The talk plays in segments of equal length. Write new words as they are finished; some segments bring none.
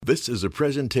This is a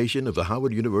presentation of the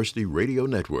Howard University Radio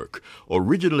Network,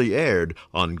 originally aired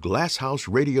on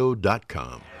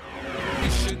GlassHouseRadio.com. You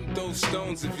shouldn't throw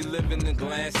stones if you live in a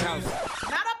glass house.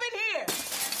 Not up in here!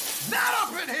 Not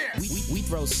up in here! We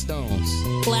throw stones.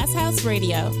 Glass House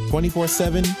Radio.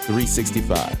 24/7,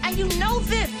 365. And you know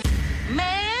this,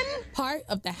 man! Part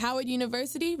of the Howard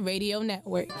University Radio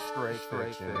Network. Straight.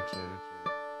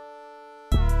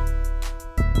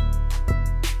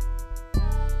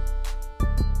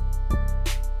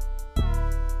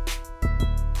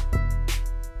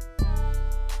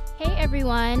 Hey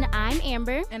everyone, I'm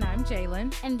Amber. And I'm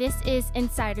Jalen. And this is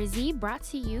Insider Z, brought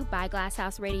to you by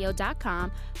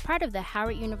GlassHouseRadio.com, part of the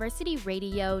Howard University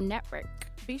Radio Network.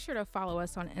 Be sure to follow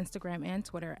us on Instagram and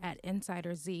Twitter at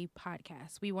Insider Z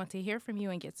Podcast. We want to hear from you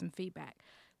and get some feedback.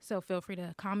 So feel free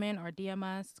to comment or DM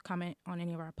us, comment on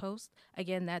any of our posts.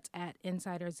 Again, that's at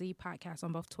Insider Z Podcast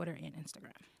on both Twitter and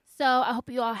Instagram. So I hope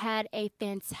you all had a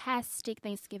fantastic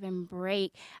Thanksgiving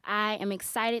break. I am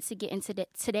excited to get into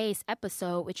today's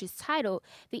episode, which is titled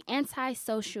The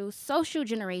Antisocial Social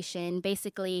Generation,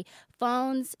 basically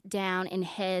phones down and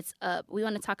heads up. We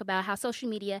want to talk about how social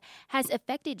media has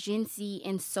affected Gen Z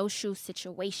in social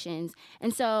situations.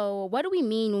 And so what do we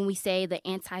mean when we say the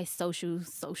antisocial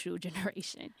social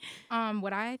generation?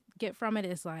 What I get from it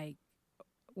is like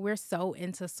we're so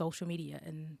into social media,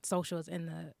 and social is in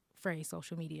the phrase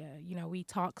social media. You know, we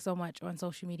talk so much on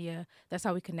social media. That's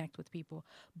how we connect with people.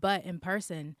 But in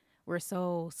person, we're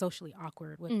so socially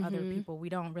awkward with other people. We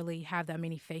don't really have that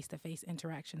many face-to-face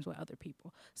interactions with other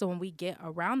people. So when we get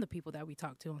around the people that we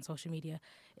talk to on social media,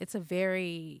 it's a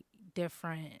very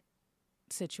different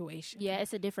situation. Yeah,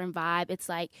 it's a different vibe. It's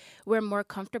like we're more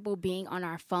comfortable being on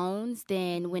our phones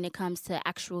than when it comes to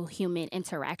actual human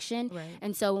interaction. Right.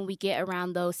 And so when we get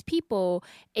around those people,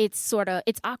 it's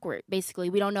awkward. Basically,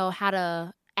 we don't know how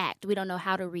to act. We don't know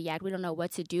how to react. We don't know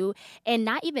what to do. And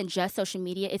not even just social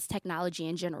media, it's technology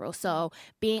in general. So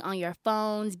being on your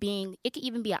phones, it could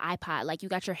even be an iPod. Like you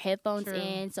got your headphones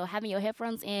in. So having your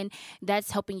headphones in,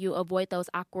 that's helping you avoid those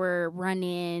awkward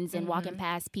run-ins and walking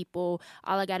past people.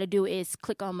 All I got to do is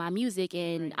click on my music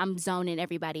and I'm zoning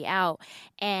everybody out.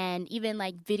 And even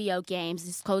like video games,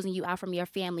 just closing you out from your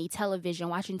family, television,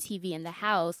 watching TV in the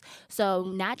house. So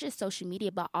not just social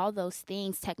media, but all those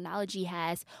things, technology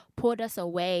has pulled us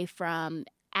away from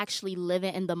actually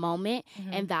living in the moment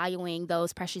and valuing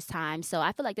those precious times. So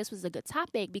I feel like this was a good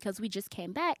topic because we just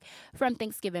came back from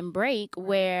Thanksgiving break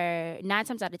where 9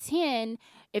 times out of 10,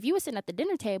 if you were sitting at the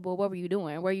dinner table, what were you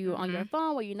doing? Were you on your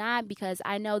phone? Were you not? Because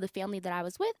I know the family that I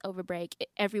was with over break,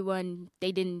 everyone,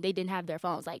 they didn't have their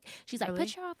phones. Like, she's like,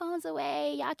 put your phones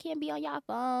away. Y'all can't be on y'all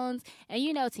phones. And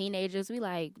you know, teenagers, we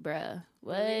like, bruh,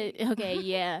 what? Okay,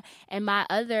 yeah. And my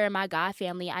God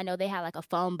family, I know they had like a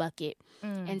phone bucket.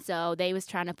 And so they was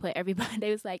trying to put everybody, they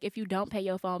was like, if you don't pay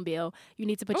your phone bill, you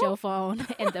need to put your phone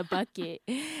in the bucket.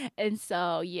 And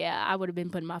so, yeah, I would have been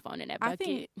putting my phone in that bucket. I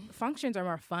think functions are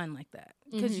more fun like that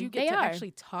because you get to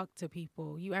actually talk to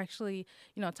people. You actually,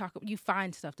 you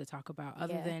find stuff to talk about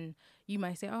other than you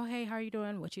might say, oh, hey, how are you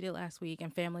doing? What you did last week?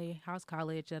 And family, how's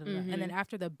college? Da, da, da. And then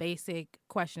after the basic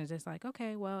questions, it's like,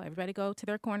 okay, well, everybody go to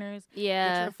their corners.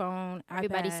 Yeah. Get your phone,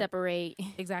 Everybody iPad. separate.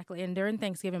 Exactly. And during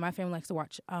Thanksgiving, my family likes to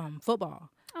watch football.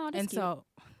 Oh, that's cute. So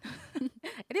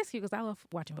it is cute because I love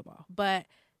watching football. But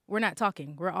we're not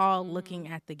talking. We're all looking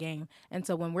at the game. And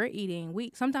so when we're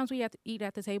eating, sometimes we have to eat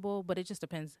at the table, but it just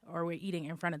depends. Or we're eating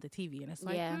in front of the TV. And it's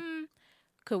like,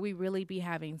 could we really be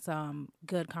having some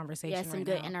good conversation right now? Yeah, some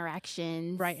good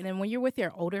interactions. Right. And then when you're with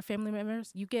your older family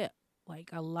members, you get like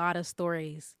a lot of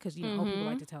stories because, old people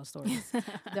like to tell stories.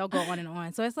 They'll go on and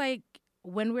on. So it's like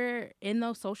when we're in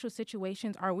those social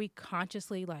situations, are we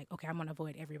consciously like, okay, I'm going to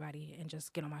avoid everybody and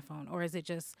just get on my phone? Or is it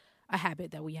just a habit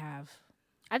that we have?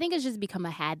 I think it's just become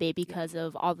a habit because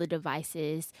of all the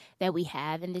devices that we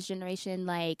have in this generation.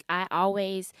 Like, I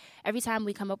always, every time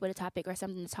we come up with a topic or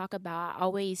something to talk about, I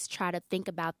always try to think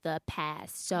about the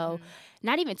past. So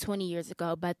not even 20 years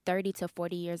ago, but 30 to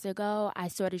 40 years ago, I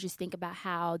sort of just think about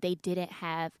how they didn't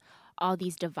have all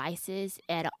these devices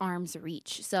at arm's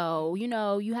reach. So,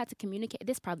 you had to communicate.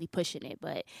 This is probably pushing it,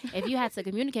 but if you had to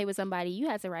communicate with somebody, you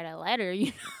had to write a letter,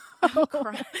 and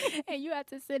you had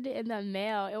to send it in the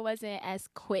mail. It wasn't as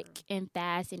quick and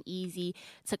fast and easy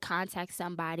to contact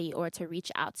somebody or to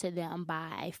reach out to them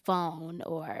by phone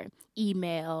or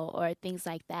email or things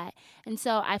like that. And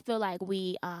so I feel like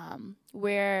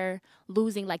we're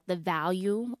losing like the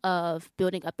value of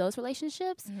building up those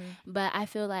relationships. But I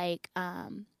feel like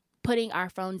putting our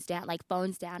phones down, like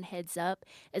phones down, heads up,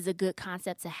 is a good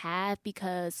concept to have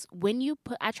because when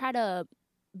I try to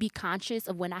be conscious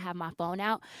of when I have my phone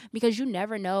out, because you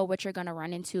never know what you're going to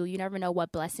run into. You never know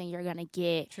what blessing you're going to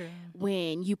get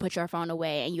when you put your phone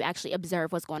away and you actually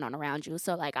observe what's going on around you.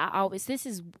 So like this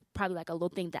is probably like a little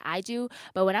thing that I do,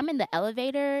 but when I'm in the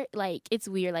elevator, like it's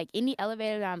weird. Like any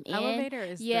elevator that I'm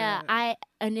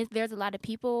in, there's a lot of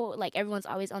people, like everyone's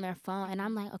always on their phone, and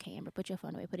I'm like, okay, Amber, put your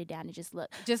phone away, put it down, and just look.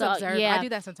 Just observe. Yeah. I do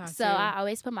that sometimes so too. I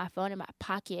always put my phone in my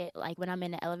pocket, like when I'm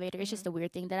in the elevator. It's just a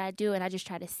weird thing that I do, and I just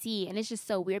try to see, and it's just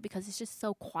so weird because it's just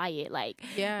so quiet. Like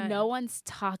no one's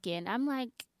talking. I'm like,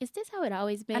 is this how it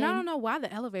always been? And I don't know why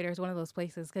the elevator is one of those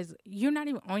places, because you're not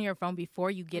even on your phone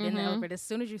before you get in the elevator. As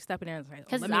soon as you step in there, it's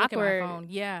like, let me look at my phone.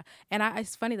 Yeah. And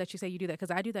it's funny that you say you do that,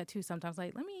 because I do that too sometimes.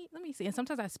 Like, let me see. And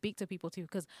sometimes I speak to people too,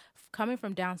 because coming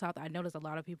from down south, I notice a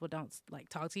lot of people don't like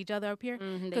talk to each other up here.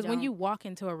 Because when you walk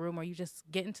into a room or you just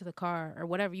get into the car or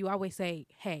whatever, you always say,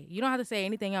 hey. You don't have to say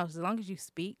anything else. As long as you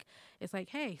speak, it's like,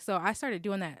 hey. So I started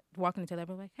doing that, walking into them,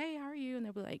 like, hey, how are you? And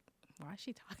they'll be like, why is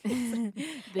she talking?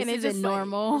 This isn't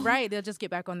normal. Like, right. They'll just get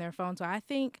back on their phone. So I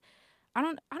think, I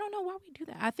don't know why we do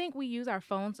that. I think we use our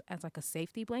phones as like a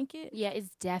safety blanket. Yeah,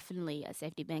 it's definitely a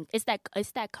safety blanket.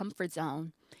 It's that comfort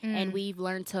zone. And we've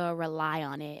learned to rely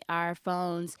on it. Our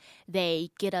phones, they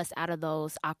get us out of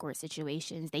those awkward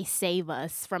situations. They save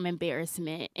us from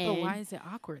embarrassment. But why is it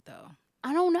awkward though?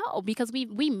 I don't know, because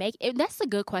we make it. That's a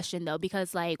good question though,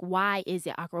 because like, why is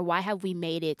it awkward? Why have we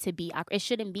made it to be awkward? It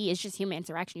shouldn't be. It's just human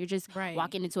interaction. You're just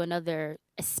walking into another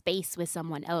space with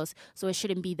someone else, so it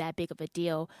shouldn't be that big of a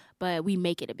deal. But we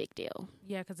make it a big deal.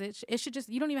 Yeah, because it should just,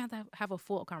 you don't even have to have a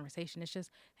full conversation. It's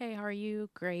just, hey, how are you?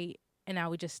 Great. And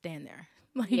now we just stand there.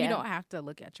 Like you don't have to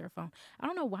look at your phone. I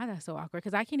don't know why that's so awkward,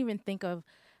 because I can't even think of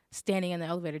standing in the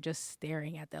elevator, just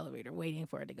staring at the elevator, waiting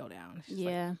for it to go down.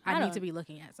 Yeah. Like, I need to be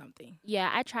looking at something.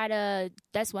 Yeah,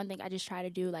 that's one thing I just try to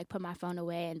do, like put my phone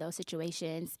away in those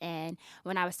situations. And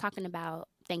when I was talking about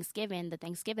Thanksgiving, the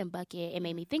Thanksgiving bucket, it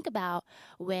made me think about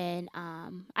when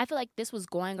I feel like this was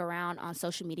going around on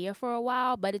social media for a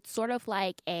while, but it's sort of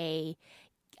like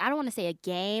I don't want to say a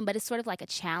game, but it's sort of like a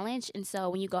challenge. And so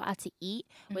when you go out to eat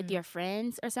with your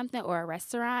friends or something, or a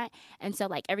restaurant, and so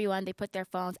like everyone, they put their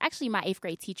phones. Actually, my 8th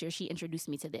grade teacher, she introduced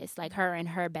me to this. Like her and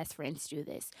her best friends do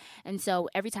this. And so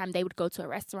every time they would go to a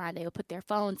restaurant, they would put their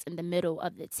phones in the middle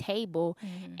of the table.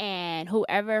 And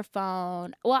whoever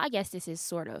phone, well, I guess this is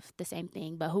sort of the same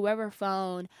thing, but whoever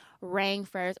phone rang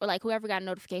first, or like whoever got a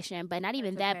notification, but not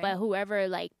even that, but whoever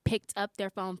like picked up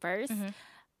their phone first,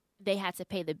 they had to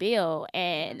pay the bill.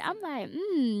 And I'm like,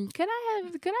 could I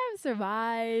have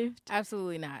survived?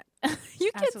 Absolutely not.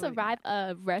 You can survive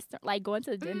a restaurant, like going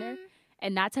to dinner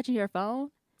and not touching your phone?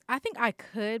 I think I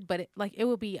could, but it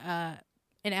would be an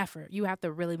effort. You have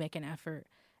to really make an effort.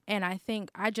 And I think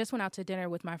I just went out to dinner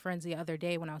with my friends the other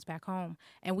day when I was back home,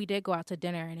 and we did go out to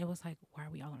dinner, and it was like, why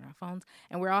are we all on our phones?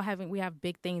 And we have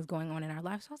big things going on in our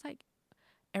lives. So I was like,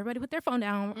 everybody put their phone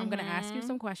down. I'm going to ask you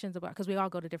some questions about, because we all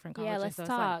go to different colleges. Yeah, let's so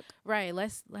talk. Like,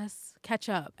 let's catch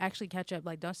up. Actually catch up.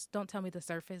 Like, don't tell me the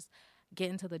surface. Get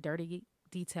into the dirty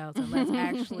details, and let's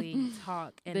actually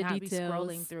talk and not be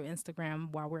scrolling through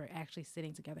Instagram while we're actually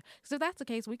sitting together. So if that's the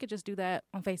case, we could just do that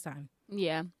on FaceTime.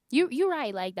 Yeah. You're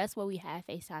right. Like, that's what we have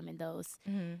FaceTime and those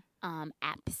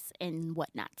apps and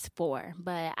whatnots for.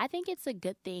 But I think it's a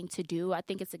good thing to do. I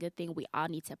think it's a good thing we all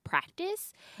need to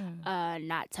practice,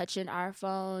 not touching our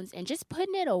phones and just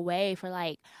putting it away for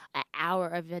like an hour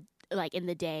of it, like in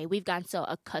the day. We've gotten so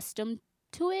accustomed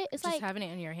to it. It's just like having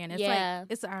it in your hand.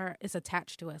 It's like it's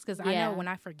attached to us. Because I know when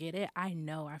I forget it, I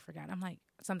know I forgot. I'm like,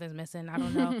 something's missing. I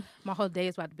don't know. My whole day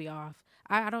is about to be off.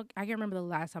 I can't remember the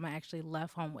last time I actually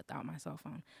left home without my cell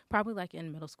phone. Probably like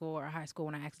in middle school or high school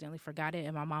when I accidentally forgot it,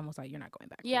 and my mom was like, "You're not going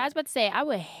back." Yeah, I was about to say, I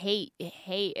would hate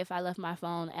if I left my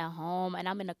phone at home and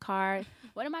I'm in a car.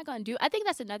 What am I gonna do? I think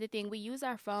that's another thing. We use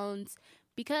our phones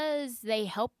because they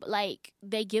help, like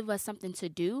they give us something to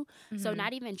do. So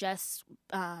not even just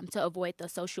to avoid the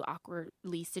social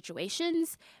awkwardly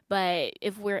situations, but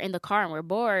if we're in the car and we're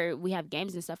bored, we have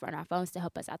games and stuff on our phones to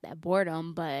help us out that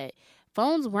boredom. But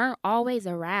phones weren't always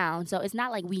around, so it's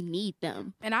not like we need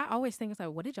them. And I always think, it's like,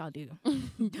 what did y'all do?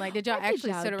 Like, did y'all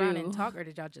actually sit around and talk, or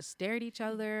did y'all just stare at each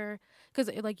other?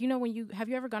 Because, like, you know, have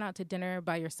you ever gone out to dinner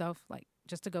by yourself, like,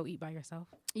 just to go eat by yourself?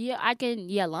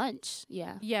 Yeah, lunch.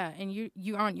 Yeah. Yeah, and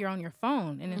you're on your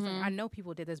phone, and it's like, I know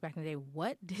people did this back in the day.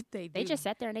 What did they do? They just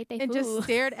sat there and ate their food. And just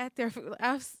stared at their food.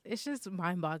 It's just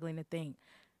mind-boggling to think.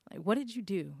 Like, what did you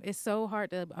do? It's so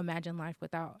hard to imagine life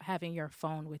without having your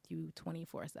phone with you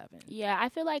 24/7. Yeah, I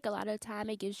feel like a lot of the time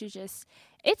it gives you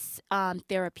it's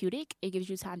therapeutic. It gives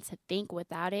you time to think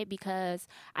without it, because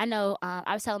I know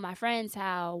I was telling my friends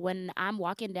how when I'm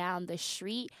walking down the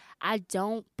street, I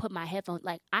don't put my headphones,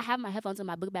 like I have my headphones in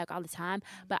my book bag all the time,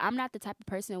 but I'm not the type of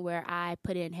person where I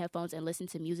put in headphones and listen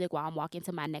to music while I'm walking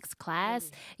to my next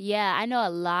class. Really? Yeah, I know a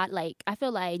lot, like I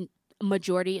feel like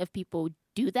majority of people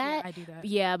do that. Yeah, I do that.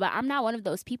 Yeah, but I'm not one of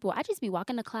those people. I just be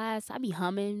walking to class. I be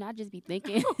humming. I just be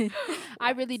thinking.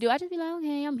 I really do. I just be like,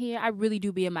 okay, I'm here. I really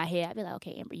do be in my head. I be like,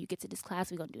 okay, Amber, you get to this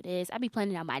class. We're going to do this. I be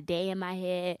planning out my day in my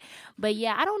head. But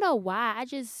yeah, I don't know why.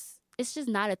 It's just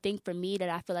not a thing for me that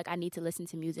I feel like I need to listen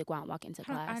to music while I'm walking to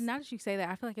class. Now that you say that,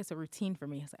 I feel like it's a routine for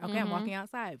me. It's like, okay, I'm walking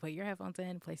outside. Put your headphones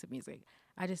in, play some music.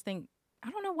 I just think, I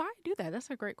don't know why I do that.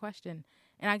 That's a great question.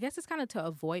 And I guess it's kind of to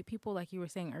avoid people, like you were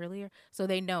saying earlier, so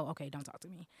they know, okay, don't talk to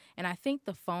me. And I think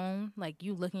the phone, like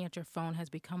you looking at your phone, has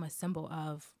become a symbol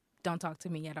of don't talk to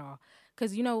me at all.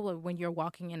 Because, you know, when you're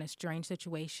walking in a strange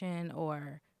situation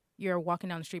or you're walking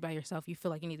down the street by yourself, you feel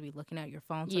like you need to be looking at your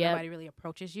phone so nobody really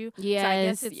approaches you. Yes, so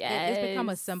I guess it's become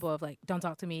a symbol of like, don't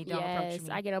talk to me, don't approach me.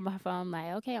 I get on my phone,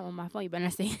 like, okay, I'm on my phone. You better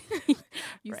not see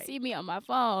you see me on my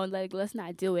phone. Like, let's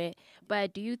not do it.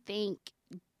 But do you think,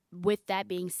 with that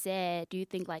being said, do you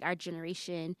think like our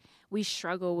generation, we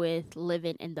struggle with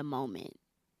living in the moment?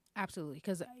 Absolutely,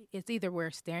 because it's either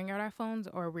we're staring at our phones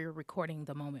or we're recording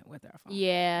the moment with our phone.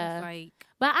 Yeah.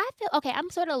 But I feel, okay, I'm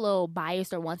sort of a little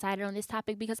biased or one-sided on this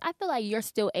topic, because I feel like you're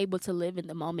still able to live in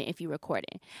the moment if you're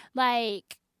recording.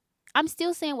 Like, I'm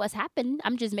still saying what's happened.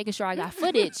 I'm just making sure I got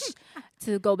footage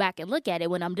to go back and look at it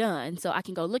when I'm done, so I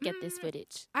can go look at this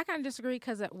footage. I kind of disagree,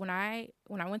 because when I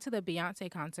went to the Beyonce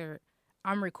concert,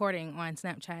 I'm recording on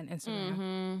Snapchat and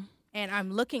Instagram, and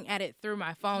I'm looking at it through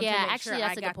my phone. Yeah, to make actually, sure that's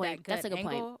I a got good point. That's a good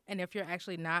point. And if you're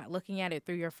actually not looking at it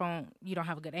through your phone, you don't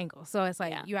have a good angle. So it's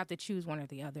like you have to choose one or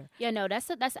the other. Yeah, no, that's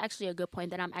actually a good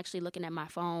point, that I'm actually looking at my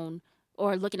phone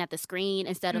or looking at the screen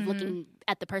instead of looking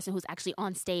at the person who's actually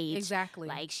on stage. Exactly.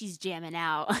 Like, she's jamming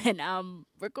out and I'm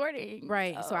recording.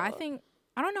 Right. So I think,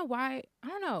 I don't know why. I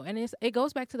don't know. And it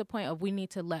goes back to the point of we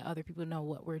need to let other people know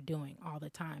what we're doing all the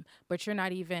time. But you're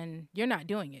not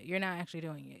doing it. You're not actually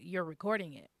doing it. You're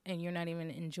recording it, and you're not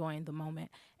even enjoying the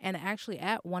moment. And actually,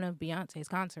 at one of Beyonce's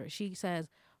concerts, she says,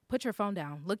 put your phone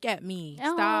down. Look at me.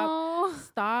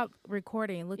 Stop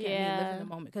recording. Look at me. Live in the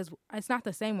moment. Because it's not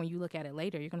the same when you look at it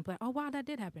later. You're going to be like, oh, wow, that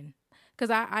did happen. Because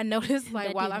I noticed,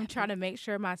 like, while I'm trying to make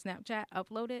sure my Snapchat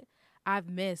uploaded, I've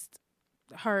missed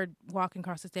her walking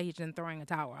across the stage and throwing a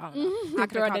towel. I don't know. I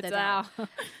could have caught that towel.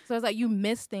 So it's like you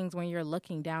miss things when you're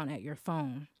looking down at your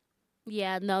phone.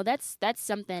 Yeah, no, that's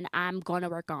something I'm going to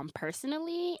work on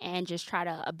personally, and just try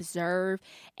to observe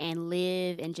and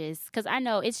live, and just, because I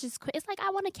know it's like I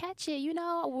want to catch it, you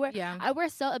know? We're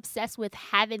so obsessed with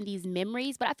having these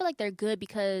memories, but I feel like they're good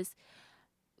because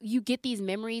you get these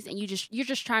memories and you're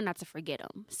just trying not to forget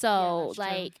them. So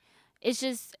like, true. It's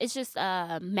just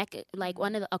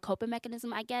one of a coping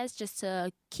mechanism, I guess, just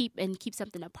to keep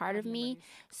something a part of me.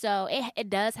 So it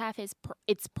does have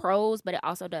its pros, but it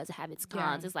also does have its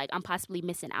cons. Yeah. It's like I'm possibly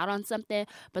missing out on something,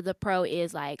 but the pro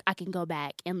is like I can go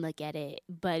back and look at it.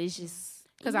 But it's just,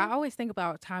 because I always think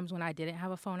about times when I didn't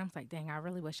have a phone. I was like, dang, I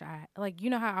really wish I, like,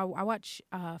 you know how I watch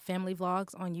family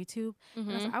vlogs on YouTube? And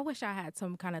I was like, I wish I had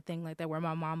some kind of thing like that where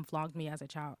my mom vlogged me as a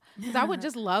child. Because I would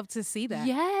just love to see that.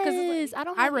 Yes. Like,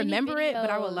 I remember it,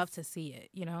 but I would love to see it,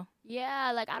 you know?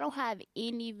 Yeah, like I don't have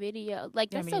any video.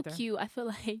 Like, that's so cute. I feel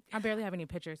like I barely have any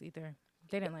pictures either.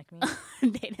 They didn't like me. They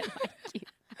didn't like you.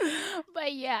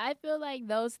 But yeah, I feel like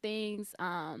those things,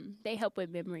 they help with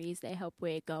memories. They help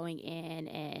with going in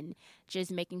and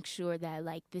just making sure that,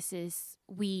 like, this is,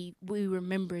 we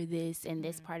remember this, and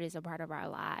this part is a part of our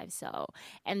lives. So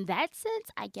in that sense,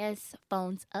 I guess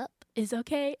phones up is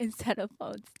okay instead of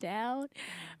phones down.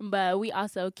 But we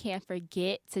also can't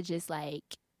forget to just, like,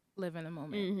 live in the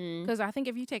moment. Because I think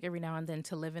if you take every now and then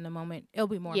to live in the moment, it'll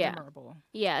be more memorable.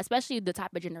 Yeah, especially the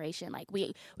type of generation. Like,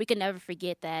 we can never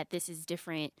forget that this is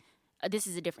different. This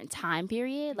is a different time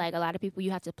period. Like, a lot of people,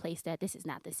 you have to place that this is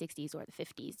not the 60s or the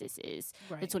 50s. This is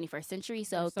the 21st century.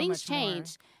 So things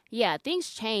change. Yeah,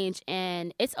 things change,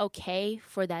 and it's okay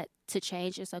for that to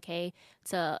change. It's okay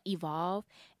to evolve.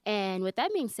 And with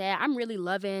that being said, I'm really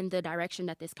loving the direction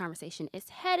that this conversation is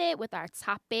headed with our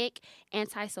topic,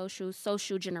 antisocial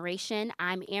social generation.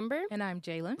 I'm Amber. And I'm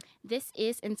Jalen. This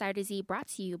is Insider Z, brought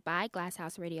to you by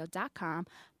GlassHouseRadio.com,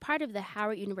 part of the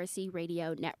Howard University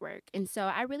Radio Network. And so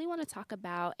I really want to talk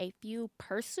about a few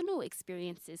personal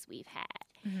experiences we've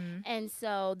had. And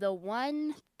so the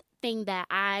one thing that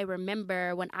I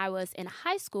remember when I was in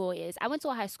high school is I went to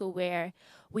a high school where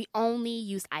we only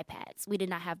used iPads. We did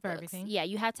not have books. everything? Yeah,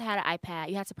 you had to have an iPad.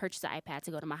 You had to purchase an iPad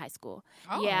to go to my high school.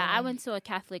 Oh. Yeah, I went to a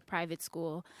Catholic private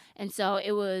school, and so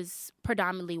it was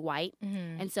predominantly white.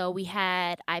 Mm-hmm. And so we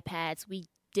had iPads. We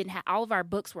didn't have all of our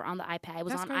books were on the iPad. It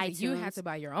was That's on crazy. iTunes. You had to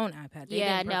buy your own iPad.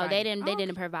 They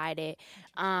Didn't provide it.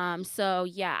 So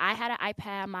yeah, I had an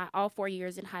iPad all 4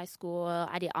 years in high school.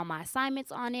 I did all my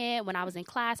assignments on it. When I was in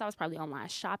class, I was probably online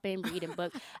shopping, reading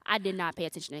books. I did not pay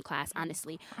attention in class,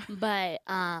 honestly. But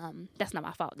that's not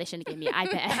my fault. They shouldn't have given me an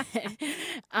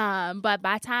iPad. But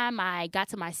by the time I got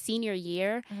to my senior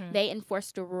year, they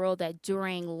enforced a rule that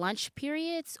during lunch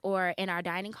periods or in our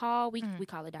dining hall, we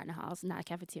call it dining halls, not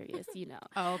cafeterias, you know.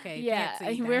 Oh, okay. Yeah,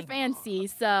 Fancy we're dining hall. fancy.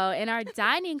 So in our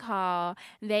dining hall,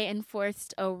 they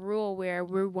enforced a rule where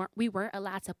we weren't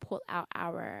allowed to pull out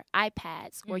our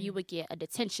iPads, or you would get a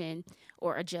detention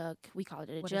or a jug. We call it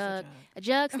a What is a jug. jug? A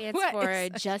jug stands What for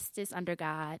is a- justice under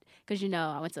God, because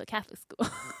I went to a Catholic school.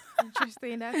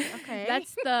 Interesting. That's okay.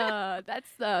 That's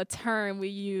the term we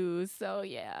use. So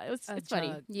yeah, it's funny.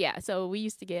 jug. Yeah, so we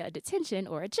used to get a detention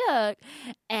or a jug,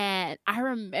 and I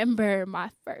remember my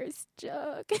first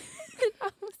jug.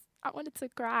 I wanted to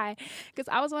cry because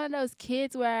I was one of those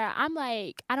kids where I'm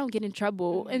like, I don't get in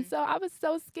trouble, and so I was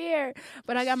so scared.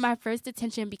 But I got my first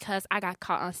detention because I got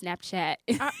caught on Snapchat.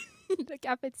 The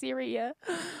cafeteria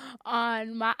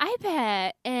on my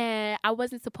iPad, and I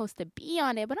wasn't supposed to be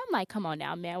on it, but I'm like, come on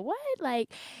now, man, what?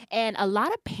 Like, and a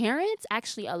lot of parents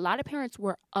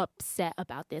were upset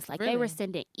about this. Like, they were Really?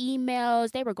 sending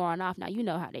emails, they were going off. Now, you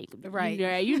know how they, Right.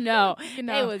 Yeah,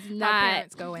 they was how not,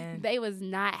 parents go in. they was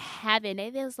not having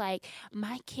it. They was like,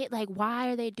 my kid, like,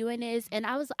 why are they doing this? And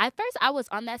at first I was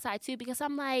on that side too, because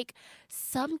I'm like,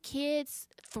 some kids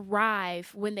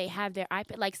thrive when they have their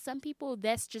iPad. Like, some people,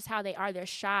 that's just how they are. They're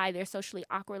shy. They're socially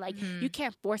awkward. Like, you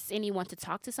can't force anyone to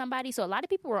talk to somebody. So a lot of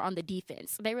people were on the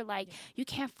defense. They were like, you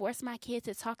can't force my kid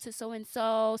to talk to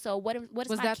so-and-so. So what is Was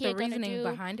my that kid the going to reasoning do?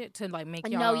 behind it to like make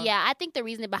y'all? No, yeah. I think the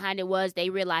reason behind it was they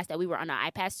realized that we were on our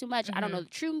iPads too much. I don't know the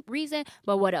true reason,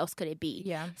 but what else could it be?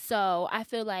 Yeah. So I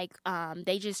feel like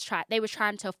they were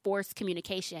trying to force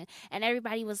communication, and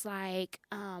everybody was like,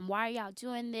 why are y'all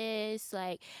doing this?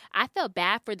 Like, I felt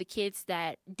bad for the kids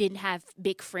that didn't have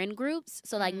big friend groups.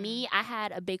 So like me, I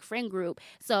had a big friend group.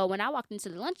 So when I walked into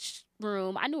the lunch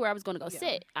room, I knew where I was going to go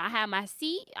sit. I had my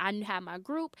seat, I had my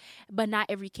group, but not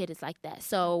every kid is like that.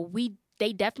 So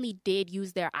they definitely did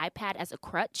use their iPad as a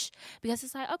crutch, because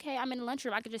it's like, okay, I'm in the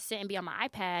lunchroom, I could just sit and be on my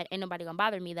iPad, ain't nobody gonna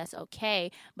bother me, that's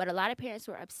okay. But a lot of parents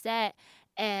were upset,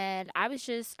 and I was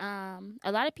just a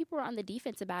lot of people were on the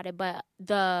defense about it. But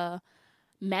the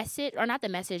message, or not the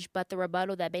message, but the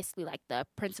rebuttal that basically like the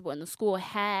principal in the school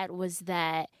had was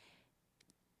that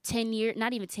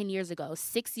not even 10 years ago,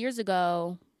 6 years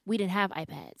ago, we didn't have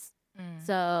iPads.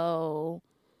 So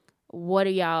what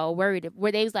are y'all worried of?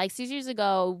 Where they was like, 6 years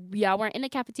ago, y'all weren't in the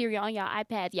cafeteria on y'all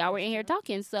iPads. Y'all were in here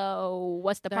talking. So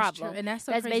what's the That's problem? true. And that's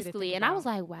so That's crazy to basically. think And I about. was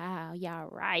like, wow, y'all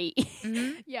right.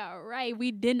 Mhm. Y'all right.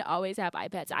 We didn't always have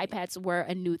iPads. iPads were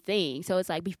a new thing. So it's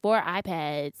like before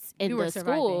iPads in You were the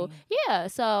school. surviving. Yeah.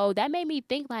 So that made me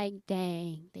think like,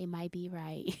 dang, they might be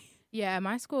right. Yeah, at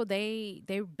my school, they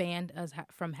banned us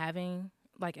from having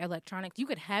like electronics. You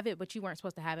could have it, but you weren't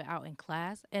supposed to have it out in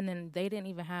class. And then they didn't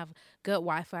even have good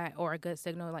Wi-Fi or a good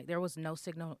signal. Like, there was no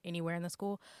signal anywhere in the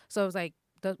school. So it was like,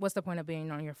 what's the point of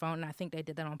being on your phone? And I think they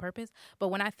did that on purpose. But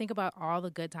when I think about all the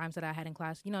good times that I had in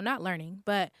class, not learning,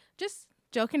 but just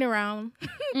joking around,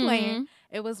 playing,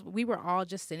 we were all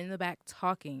just sitting in the back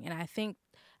talking. And I think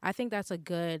that's a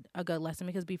good lesson,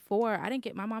 because before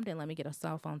my mom didn't let me get a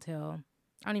cell phone till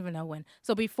I don't even know when.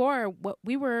 So before,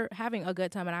 we were having a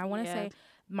good time, and I want to say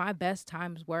my best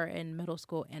times were in middle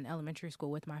school and elementary school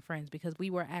with my friends, because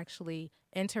we were actually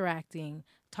interacting,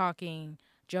 talking,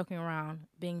 joking around,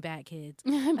 being bad kids.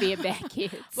 Being bad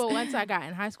kids. But once I got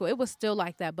in high school, it was still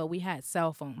like that, but we had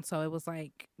cell phones. So it was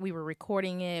like we were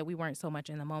recording it. We weren't so much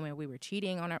in the moment. We were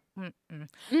cheating on our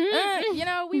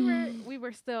we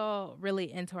were still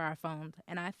really into our phones.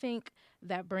 And I think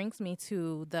that brings me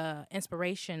to the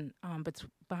inspiration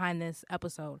behind this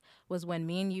episode was when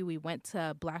me and you, we went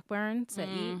to Blackburn to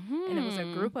eat, and it was a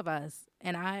group of us.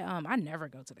 And I never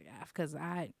go to the caf because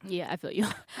I feel you.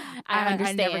 I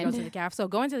understand. I never go to the caf. So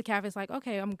going to the caf is like,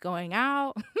 okay, I'm going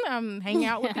out. I'm hanging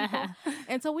out with people.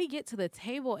 And so we get to the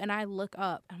table and I look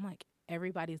up. I'm like,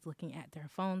 everybody's looking at their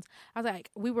phones. I was like,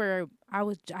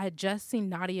 I had just seen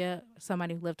Nadia,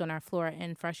 somebody who lived on our floor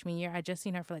in freshman year. I just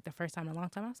seen her for like the first time in a long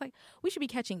time. I was like, we should be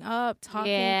catching up,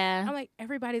 talking. Yeah. I'm like,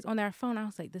 everybody's on their phone. I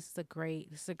was like, this is a great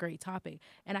topic.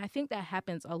 And I think that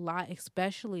happens a lot,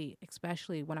 especially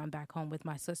when I'm back home with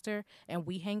my sister and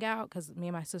we hang out, because me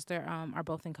and my sister are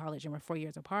both in college and we're 4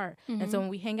 years apart. And so when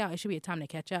we hang out, it should be a time to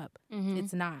catch up.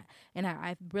 It's not. And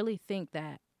I really think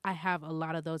that I have a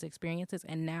lot of those experiences,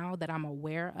 and now that I'm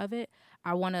aware of it,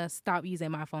 I want to stop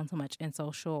using my phone so much in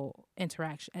social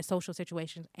interaction and social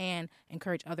situations, and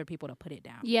encourage other people to put it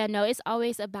down. Yeah, no, it's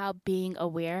always about being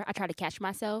aware. I try to catch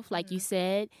myself. Like you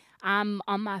said, I'm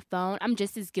on my phone. I'm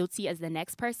just as guilty as the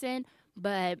next person.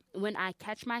 But when I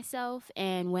catch myself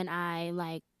and when I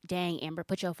like, dang, Amber,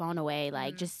 put your phone away,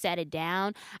 like just set it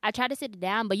down. I try to sit it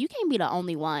down, but you can't be the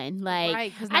only one. Like,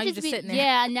 right, because now you're just sitting there.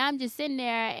 Yeah, now I'm just sitting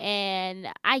there, and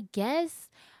I guess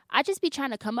I just be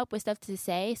trying to come up with stuff to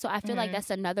say. So I feel like that's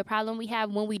another problem we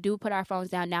have when we do put our phones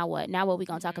down. Now what? Now what we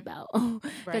gonna talk about?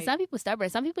 Because some people stubborn.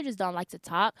 Some people just don't like to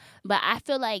talk. But I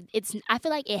feel like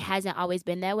it hasn't always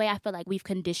been that way. I feel like we've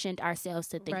conditioned ourselves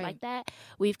to think like that.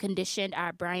 We've conditioned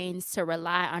our brains to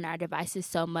rely on our devices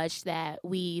so much that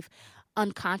we've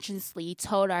unconsciously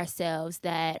told ourselves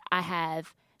that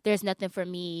there's nothing for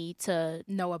me to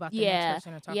know about the next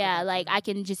person or talk about like them. I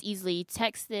can just easily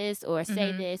text this or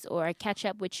say this or catch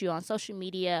up with you on social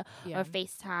media or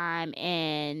FaceTime,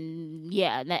 and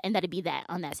that'd be that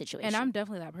on that situation. And I'm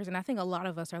definitely that person. I think a lot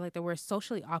of us are like that. We're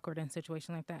socially awkward in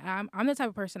situations like that. I'm the type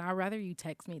of person, I'd rather you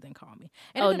text me than call me.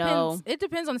 And it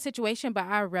depends on the situation, but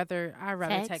I'd rather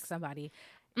text somebody.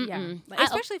 Yeah,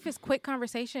 especially if it's quick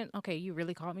conversation. Okay, you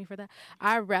really called me for that.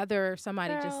 I'd rather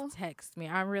somebody just text me.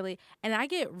 And I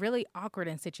get really awkward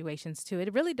in situations too.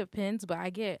 It really depends, but I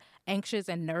get anxious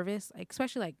and nervous,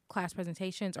 especially like class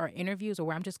presentations or interviews, or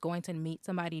where I'm just going to meet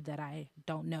somebody that I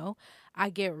don't know. I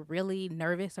get really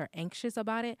nervous or anxious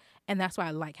about it, and that's why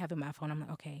I like having my phone. I'm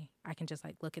like, okay, I can just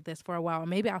like look at this for a while. Or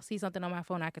maybe I'll see something on my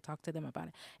phone. I could talk to them about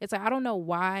it. It's like, I don't know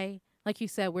why. Like you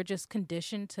said, we're just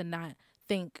conditioned to not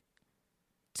think,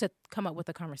 to come up with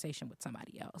a conversation with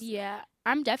somebody else. Yeah,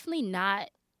 I'm definitely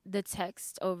not the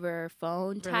text over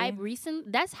phone type.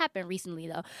 That's happened recently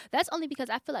though. That's only because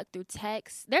I feel like through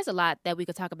text, there's a lot that we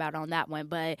could talk about on that one,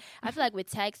 but I feel like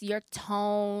with text, your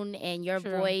tone and your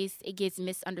voice, it gets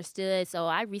misunderstood. So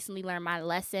I recently learned my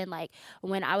lesson. Like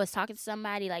when I was talking to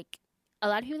somebody, like a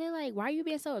lot of people, they're like, why are you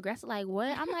being so aggressive? Like,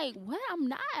 what? I'm like, what? I'm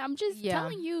not. I'm just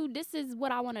telling you this is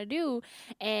what I want to do.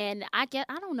 And I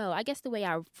don't know. I guess the way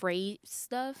I phrase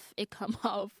stuff, it come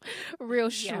off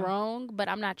real strong, but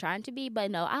I'm not trying to be.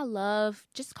 But no, I love,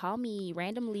 just call me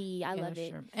randomly. I love it.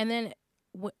 Sure. And then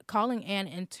calling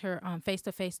and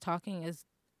face-to-face talking is,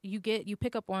 you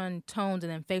pick up on tones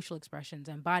and then facial expressions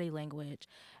and body language,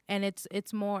 and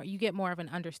it's more, you get more of an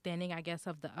understanding, I guess,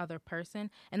 of the other person.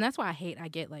 And that's why I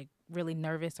get like really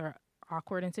nervous or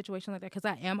awkward in situations like that, because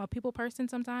I am a people person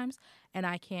sometimes, and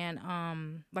I can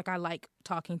I like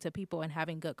talking to people and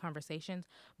having good conversations,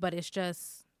 but it's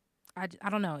just I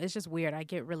don't know, it's just weird. I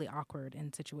get really awkward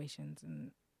in situations,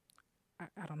 and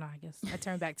I don't know, I guess I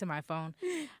turn back to my phone.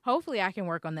 Hopefully I can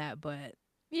work on that, but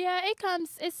yeah,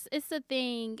 it's a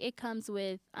thing. It comes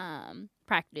with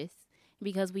practice,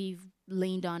 because we've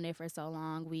leaned on it for so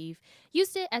long. We've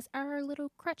used it as our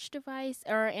little crutch device,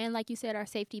 and like you said, our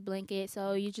safety blanket.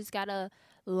 So you just gotta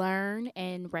learn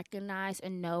and recognize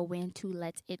and know when to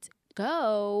let it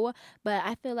go. But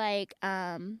I feel like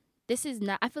this is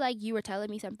not, I feel like you were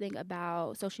telling me something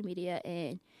about social media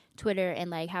and Twitter and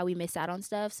like how we miss out on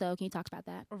stuff. So can you talk about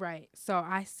that? Right. So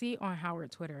I see on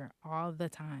Howard Twitter all the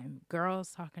time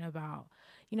girls talking about,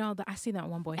 I see that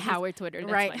one boy. Howard Twitter,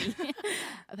 that's right. funny.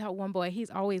 That one boy, he's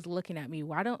always looking at me.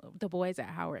 Why don't the boys at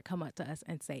Howard come up to us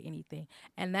and say anything?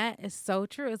 And that is so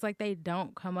true. It's like they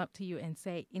don't come up to you and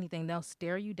say anything. They'll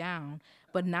stare you down,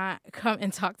 but not come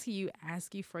and talk to you,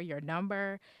 ask you for your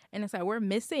number. And it's like, we're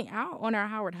missing out on our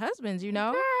Howard husbands,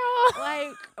 Girl.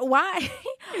 Like, why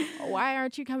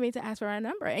aren't you coming to ask for our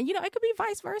number? And, it could be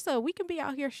vice versa. We can be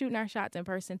out here shooting our shots in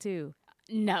person, too.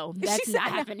 No, that's not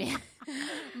happening.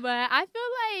 But I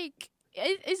feel like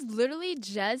it's literally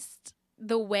just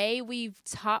the way we've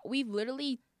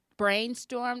literally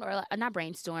brainstormed, or not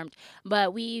brainstormed,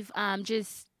 but we've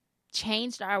just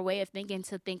changed our way of thinking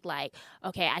to think like,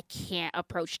 okay, I can't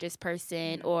approach this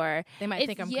person, or they might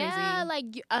think I'm crazy. Yeah, like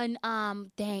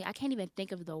dang, I can't even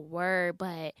think of the word,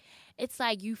 but it's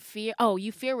like you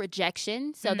fear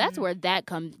rejection. So that's where that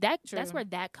comes that's where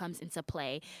that comes into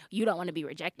play. You don't want to be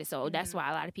rejected. So that's why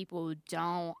a lot of people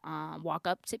don't walk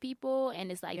up to people,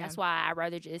 and it's like that's why I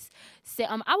rather just sit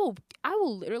I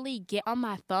will literally get on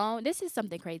my phone. This is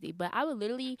something crazy, but I would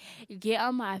literally get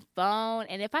on my phone,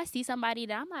 and if I see somebody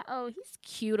that I'm like, oh, he's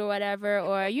cute or whatever,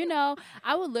 or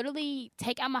I would literally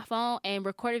take out my phone and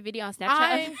record a video on Snapchat.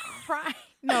 I'm crying.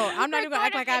 No, I'm not even gonna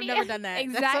act like I've never done that.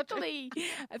 Exactly.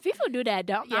 People do that,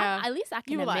 don't? Yeah. At least I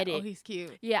can You were admit like, it. oh, he's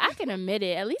cute. Yeah, I can admit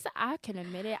it. At least I can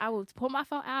admit it. I would pull my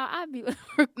phone out. I'd be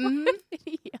recording a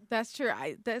video. That's true.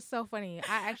 That's so funny.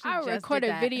 I I just record did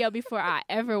a that. video before I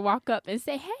ever walk up and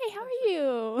say, "Hey, how are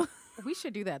you?" We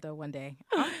should do that though one day.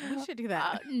 We should do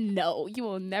that. No, you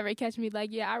will never catch me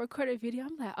like, I recorded a video.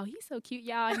 I'm like, oh, he's so cute,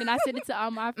 y'all. And then I send it to all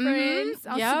my friends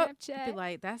on Snapchat. Be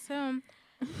like, that's him.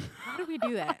 How do we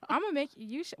do that? I'm gonna make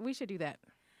you. We should do that.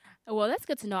 Well, that's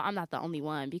good to know. I'm not the only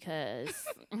one because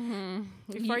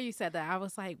Before you said that, I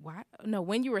was like, why? No,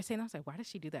 when you were saying, I was like, why does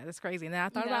she do that? That's crazy. And then I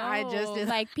thought about, I just did.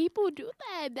 Like people do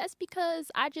that. That's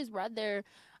because I rather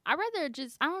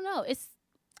just I don't know.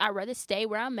 I'd rather stay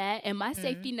where I'm at in my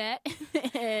safety net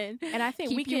and I think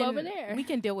we keep you can over there. We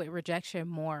can deal with rejection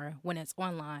more when it's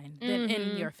online than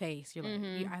in your face. You're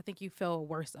like, I think you feel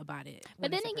worse about it.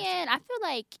 But then again, I feel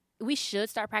like we should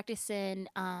start practicing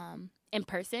in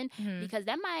person because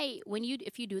that might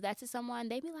if you do that to someone,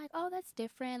 they be like, oh, that's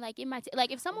different. Like it might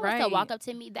like if someone was to walk up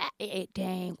to me,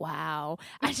 dang, wow,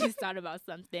 I just thought about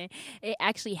something. It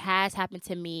actually has happened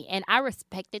to me, and I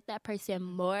respected that person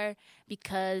more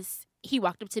because he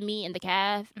walked up to me in the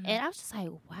caf, and I was just like,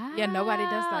 wow. Yeah, nobody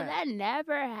does that. That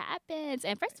never happens.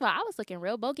 And first of all, I was looking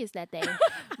real bogus that day.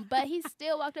 But he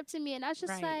still walked up to me, and I was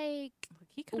just like...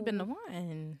 He could have been the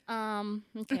one.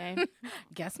 Okay.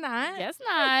 Guess not. Guess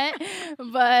not.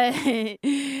 But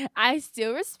I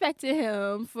still respected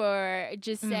him for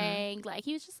just saying, like,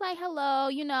 he was just like, hello,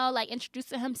 like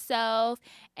introducing himself.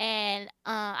 And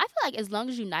I feel like as long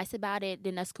as you're nice about it,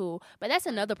 then that's cool. But that's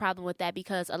another problem with that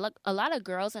because a lot of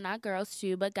girls, and not girls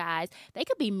too, but guys, they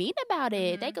could be mean about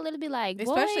it. They could literally be like,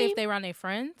 boy. Especially if they were on their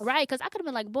friends. Right, because I could have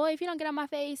been like, boy, if you don't get on my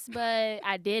face, but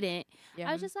I didn't. Yeah.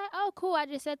 I was just like, oh, cool. I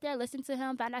just sat there, listened to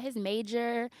him, found out his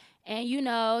major, and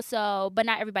but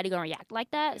not everybody gonna react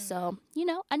like that. So,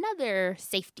 another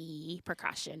safety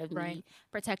precaution of me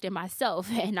protecting myself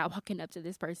and not walking up to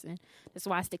this person. That's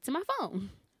why I stick to my phone.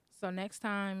 So next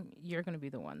time you're gonna be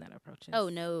the one that approaches. Oh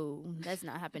no, that's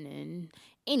not happening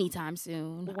anytime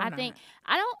soon. Why not?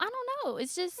 I don't know.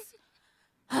 It's just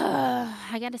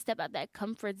I gotta step out that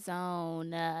comfort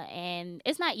zone, and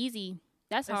it's not easy.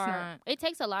 That's hard. It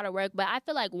takes a lot of work, but I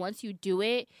feel like once you do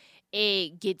it,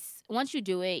 it gets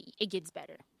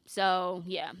better. So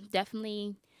yeah,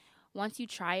 definitely. Once you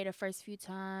try it the first few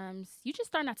times, you just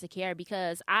start not to care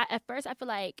because at first I feel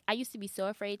like I used to be so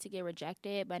afraid to get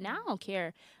rejected, but now I don't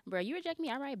care. Bro, you reject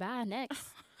me, all right, bye, next.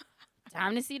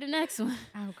 Time to see the next one.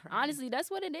 Honestly,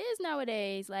 that's what it is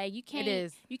nowadays. Like you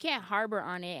can't harbor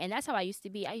on it, and that's how I used to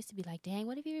be. I used to be like, dang,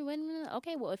 what if he win?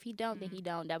 Okay, well if he don't, then he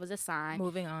don't. That was a sign.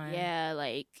 Moving on. Yeah,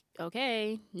 like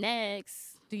okay,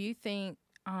 next. Do you think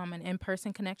an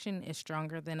in-person connection is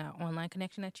stronger than an online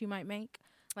connection that you might make?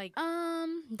 Like,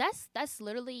 that's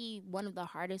literally one of the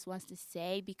hardest ones to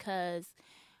say because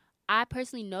I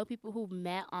personally know people who've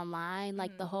met online,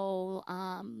 like the whole,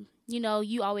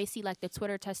 you always see like the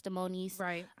Twitter testimonies,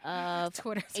 right? Of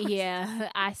Twitter. Yeah,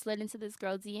 I slid into this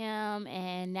girl DM,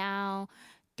 and now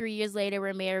 3 years later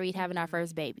we're married, having our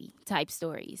first baby type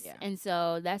stories. Yeah. And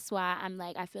so that's why I'm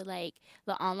like, I feel like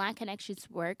the online connections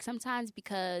work sometimes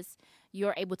because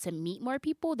you're able to meet more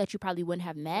people that you probably wouldn't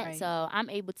have met. Right. So I'm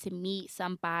able to meet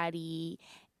somebody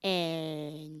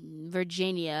in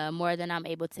Virginia more than I'm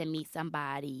able to meet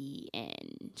somebody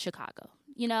in Chicago,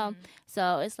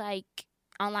 So it's like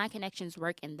online connections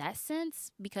work in that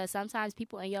sense because sometimes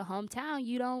people in your hometown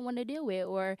you don't want to deal with,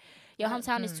 or your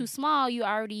hometown is too small. You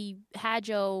already had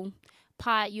your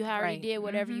pot, you already did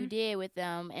whatever you did with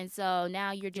them, and so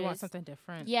now you want something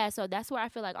different. Yeah, so that's where I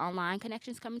feel like online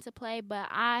connections come into play. But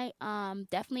I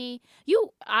definitely,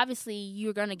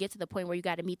 you're gonna get to the point where you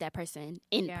got to meet that person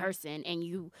in person,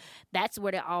 and that's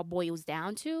what it all boils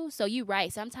down to. So you're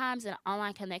right. Sometimes an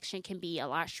online connection can be a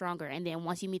lot stronger, and then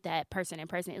once you meet that person in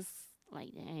person, it's like,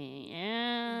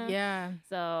 yeah.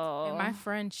 So and my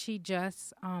friend, she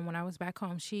just when I was back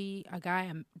home, a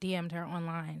guy DM'd her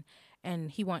online.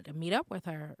 And he wanted to meet up with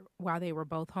her while they were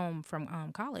both home from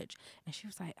college. And she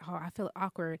was like, oh, I feel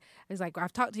awkward. It's like,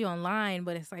 I've talked to you online,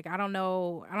 but it's like, I don't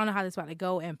know how this is about to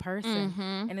go in person.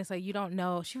 And it's like, you don't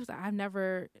know. She was like, I've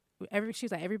never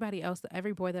she's like, everybody else,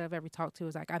 every boy that I've ever talked to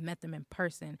is like, I met them in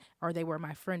person or they were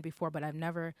my friend before, but I've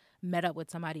never met up with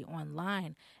somebody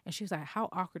online. And she was like, how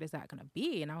awkward is that going to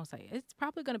be? And I was like, it's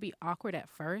probably going to be awkward at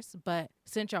first, but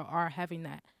since y'all are having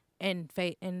that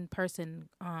in-person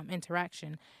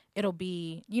interaction, it'll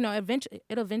be,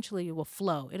 eventually will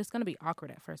flow. It is going to be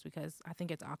awkward at first because I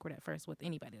think it's awkward at first with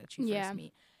anybody that you first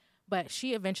meet. But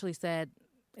she eventually said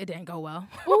it didn't go well.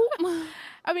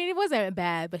 I mean, it wasn't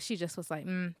bad, but she just was like,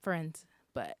 friends.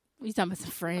 But you talking about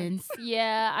some friends?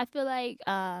 Yeah, I feel like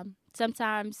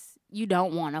sometimes you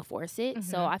don't want to force it. Mm-hmm.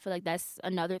 So I feel like that's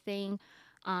another thing.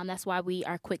 That's why we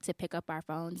are quick to pick up our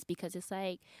phones, because it's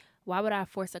like, why would I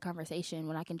force a conversation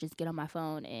when I can just get on my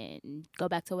phone and go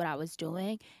back to what I was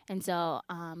doing? And so,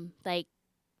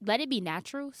 let it be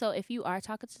natural. So if you are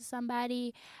talking to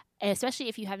somebody, especially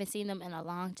if you haven't seen them in a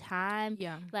long time,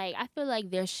 I feel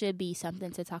like there should be something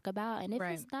to talk about. And if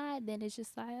it's not, then it's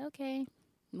just like, okay,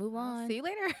 move on. See you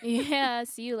later. Yeah,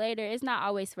 see you later. It's not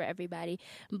always for everybody.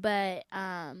 But,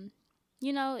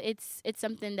 it's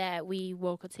something that we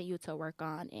will continue to work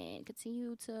on and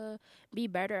continue to be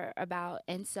better about.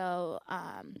 And so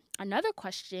another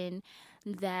question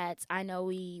that I know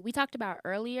we talked about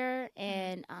earlier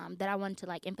and that I wanted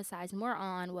to emphasize more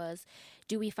on was,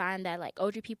 do we find that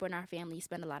older people in our family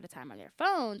spend a lot of time on their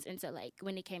phones? And so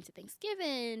when it came to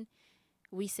Thanksgiving,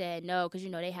 we said no, because,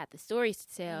 they had the stories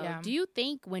to tell. Yeah. Do you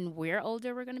think when we're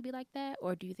older, we're going to be like that?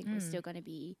 Or do you think we're still going to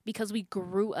be, because we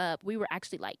grew up, we were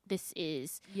actually this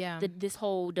is this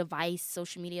whole device,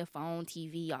 social media, phone,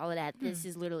 TV, all of that. This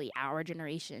is literally our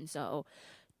generation. So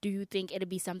do you think it'll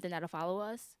be something that'll follow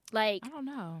us? I don't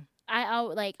know.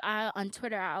 I on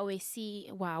Twitter, I always see,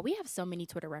 wow, we have so many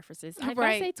Twitter references. If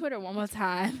I say Twitter one more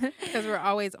time. Because we're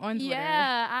always on Twitter.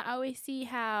 Yeah, I always see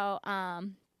how,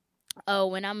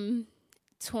 when I'm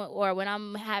when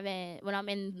I'm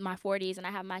in my 40s and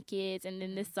I have my kids and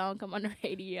then this song come on the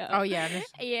radio. Oh, yeah.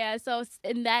 Yeah, so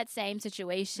in that same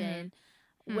situation,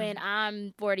 when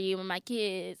I'm 40 with my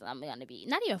kids, I'm going to be,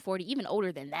 not even 40, even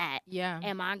older than that. Yeah.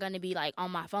 Am I going to be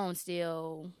on my phone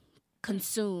still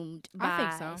consumed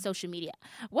by social media?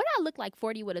 What do I look like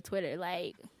 40 with a Twitter?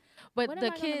 But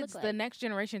the kids, the next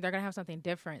generation, they're going to have something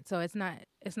different. So it's not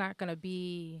going to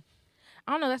be...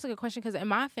 I don't know. That's a good question, because in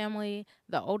my family,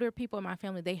 the older people in my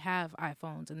family, they have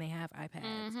iPhones and they have iPads.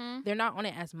 Mm-hmm. They're not on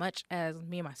it as much as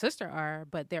me and my sister are,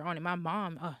 but they're on it. My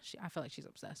mom, I feel like she's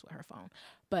obsessed with her phone.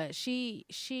 But she,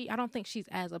 I don't think she's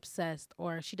as obsessed,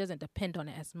 or she doesn't depend on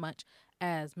it as much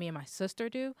as me and my sister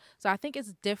do. So I think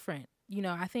it's different.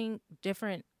 I think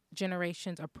different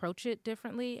generations approach it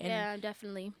differently. And yeah,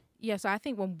 definitely. Yeah, so I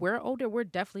think when we're older, we're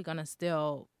definitely going to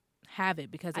still have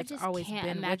it, because it's always been with us. I just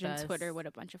can't imagine Twitter with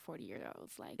a bunch of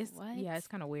 40-year-olds. What? Yeah, it's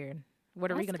kind of weird.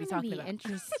 What are we going to be talking about?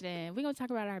 Interesting. We're going to talk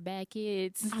about our bad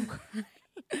kids. I'm crying.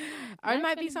 Or it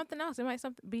might be something else. It might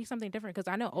be something different,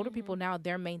 because I know older people now,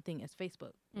 their main thing is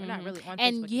Facebook. We're not really on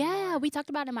Facebook anymore. We talked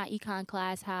about in my econ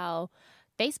class how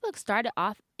Facebook started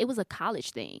off, it was a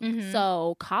college thing. Mm-hmm.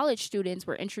 So college students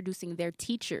were introducing their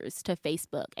teachers to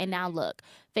Facebook. And now look,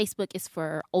 Facebook is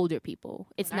for older people.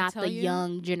 It's not the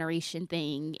young generation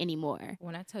thing anymore.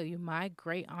 When I tell you, my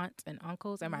great aunts and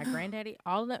uncles and my granddaddy,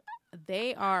 all of them,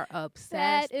 they are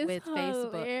obsessed with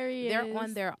Facebook. They're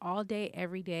on there all day,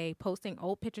 every day, posting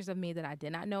old pictures of me that I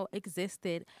did not know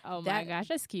existed. Oh my gosh,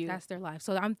 that's cute. That's their life.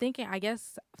 So I'm thinking, I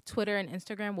guess Twitter and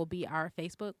Instagram will be our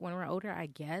Facebook when we're older, I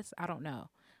guess. I don't know.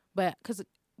 But because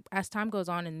as time goes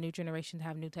on and new generations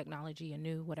have new technology and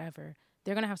new whatever,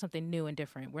 they're going to have something new and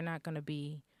different. We're not going to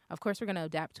be, of course, we're going to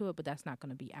adapt to it, but that's not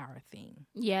going to be our thing.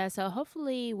 Yeah, so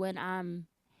hopefully when I'm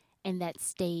in that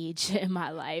stage in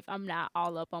my life, I'm not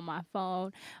all up on my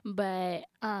phone. But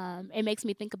it makes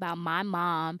me think about my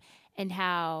mom and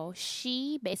how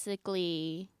she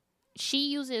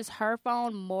uses her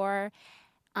phone more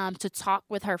to talk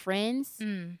with her friends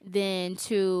than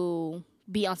to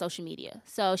be on social media.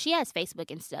 So she has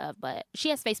Facebook and stuff, but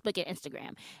she has Facebook and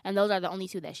Instagram, and those are the only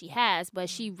two that she has. But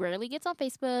she rarely gets on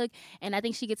Facebook, and I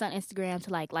think she gets on Instagram to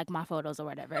like my photos or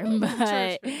whatever.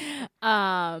 But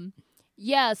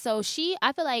yeah, so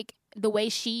I feel like the way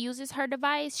she uses her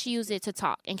device, she uses it to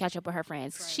talk and catch up with her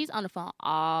friends. Right. She's on the phone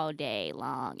all day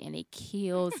long, and it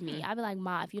kills me. I be like,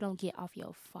 Ma, if you don't get off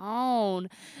your phone,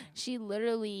 it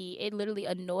literally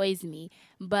annoys me.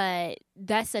 But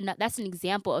that's an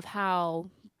example of how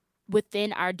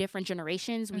within our different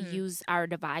generations, we use our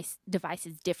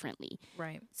devices differently.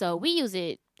 Right. So we use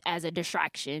it as a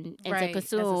distraction and to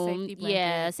consume,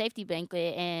 safety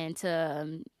blanket, and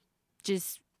to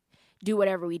just do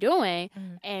whatever we're doing,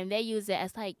 and they use it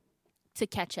as to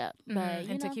catch up. But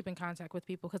and to keep in contact with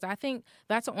people, because I think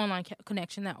that's an online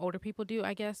connection that older people do,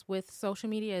 I guess, with social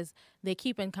media, is they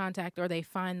keep in contact, or they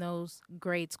find those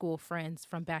grade school friends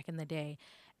from back in the day,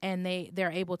 and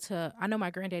they're able to, I know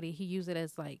my granddaddy, he used it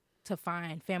as like to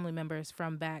find family members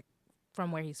from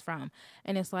where he's from,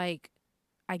 and it's like,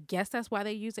 I guess that's why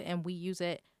they use it, and we use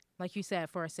it, like you said,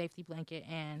 for a safety blanket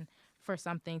and for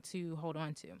something to hold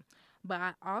on to.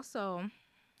 But I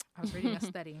was reading a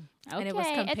study, and it was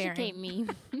comparing. Educate me.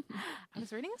 I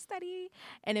was reading a study,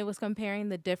 and it was comparing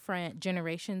the different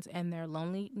generations and their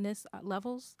loneliness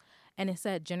levels, and it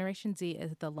said Generation Z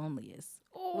is the loneliest,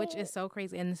 which is so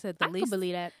crazy. And it said I can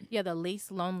believe that. Yeah, the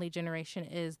least lonely generation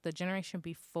is the generation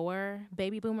before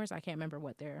baby boomers. I can't remember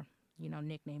what their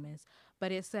nickname is,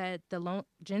 but it said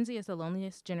Gen Z is the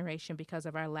loneliest generation because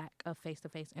of our lack of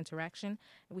face-to-face interaction.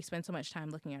 We spend so much time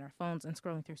looking at our phones and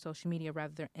scrolling through social media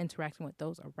rather than interacting with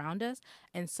those around us.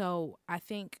 And so I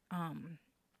think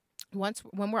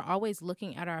when we're always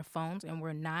looking at our phones and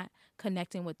we're not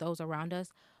connecting with those around us,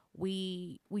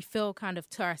 we feel kind of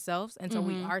to ourselves, and so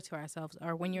we are to ourselves.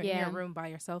 Or when you're in your room by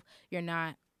yourself, you're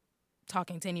not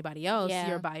talking to anybody else,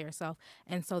 you're by yourself.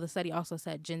 And so the study also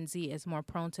said Gen Z is more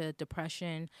prone to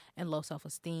depression and low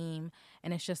self-esteem,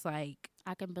 and it's just like,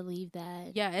 I can believe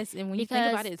that. Yeah, and when you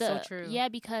think about it, it's so true. Yeah,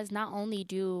 because not only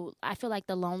do I feel like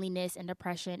the loneliness and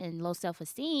depression and low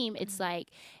self-esteem, it's like,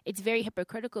 it's very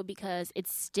hypocritical because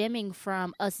it's stemming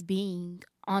from us being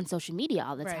on social media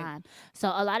all the time.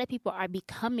 So a lot of people are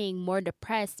becoming more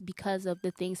depressed because of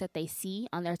the things that they see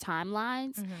on their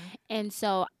timelines. And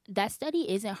so that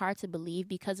study isn't hard to believe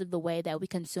because of the way that we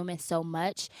consume it so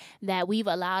much, that we've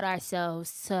allowed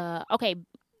ourselves to,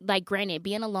 like, granted,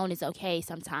 being alone is okay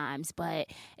sometimes, but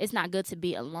it's not good to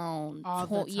be alone all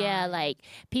the time. Yeah, like,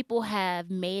 people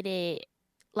have made it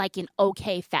like an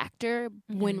okay factor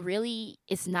when really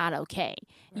it's not okay.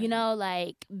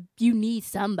 Like, you need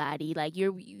somebody. Like,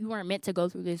 you weren't meant to go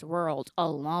through this world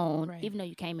alone. Even though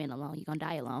you came in alone, you're gonna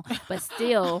die alone. But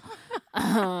still,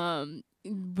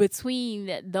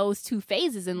 between those two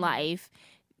phases in life,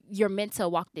 you're meant to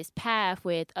walk this path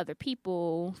with other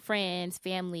people, friends,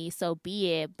 family, so be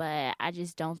it. But I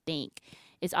just don't think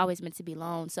it's always meant to be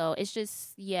alone. So it's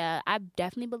just, I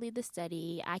definitely believe the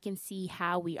study. I can see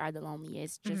how we are the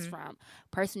loneliest just from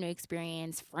personal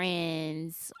experience,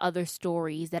 friends, other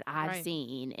stories that I've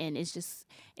seen. And it's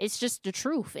just the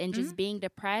truth. And just being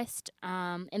depressed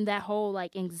and that whole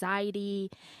like anxiety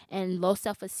and low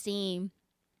self-esteem,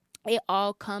 it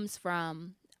all comes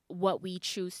from what we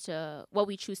choose to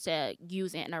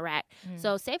use and interact.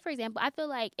 So say, for example, I feel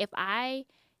like if I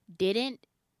didn't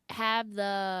have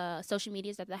the social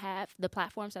medias that I have, the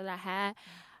platforms that I had,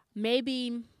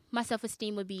 maybe my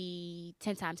self-esteem would be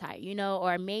 10 times higher,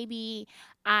 or maybe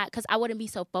because I wouldn't be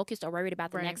so focused or worried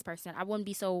about the next person. I wouldn't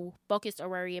be so focused or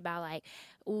worried about like,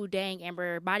 ooh, dang,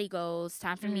 Amber, body goals,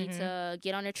 time for me to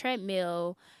get on a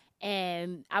treadmill.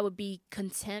 And I would be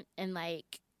content in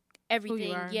like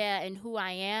everything, and who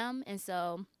I am. And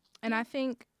so, and I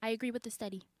think I agree with the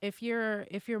study. If you're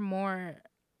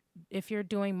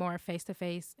doing more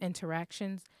face-to-face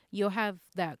interactions, you'll have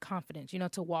that confidence,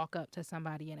 to walk up to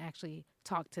somebody and actually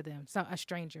talk to them, a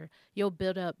stranger. You'll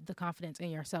build up the confidence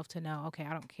in yourself to know, okay,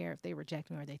 I don't care if they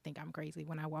reject me or they think I'm crazy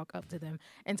when I walk up to them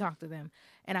and talk to them.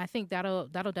 And I think that'll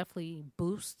definitely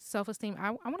boost self-esteem.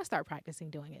 I want to start practicing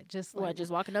doing it. Just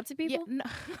walking up to people?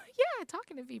 Yeah,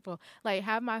 talking to people. Like,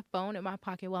 have my phone in my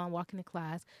pocket while I'm walking to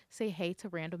class, say hey to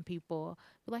random people,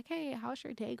 be like, hey, how's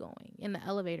your day going? In the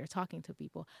elevator, talking to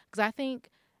people. Because I think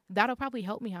that'll probably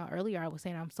help me. How earlier I was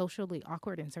saying I'm socially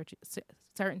awkward in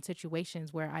certain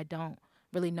situations where I don't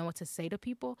really know what to say to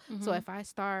people. So if I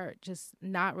start just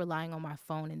not relying on my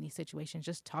phone in these situations,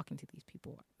 just talking to these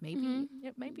people, maybe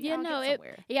I'll get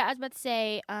somewhere. I was about to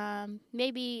say,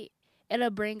 maybe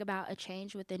it'll bring about a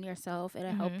change within yourself.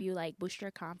 It'll help you like boost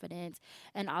your confidence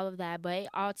and all of that. But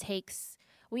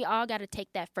we all got to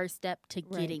take that first step to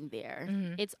getting there.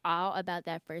 It's all about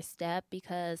that first step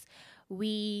because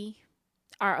we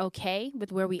are okay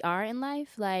with where we are in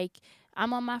life. Like,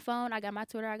 I'm on my phone. I got my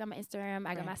Twitter. I got my Instagram.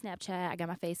 I got my Snapchat. I got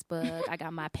my Facebook. I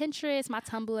got my Pinterest, my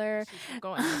Tumblr.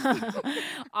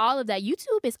 All of that.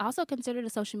 YouTube is also considered a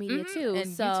social media too.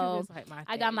 And so YouTube is like my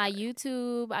I got my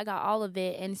YouTube. I got all of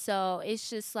it. And so it's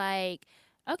just like,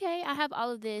 okay, I have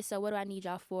all of this, so what do I need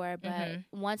y'all for? But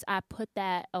once I put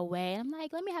that away, I'm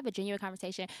like, let me have a genuine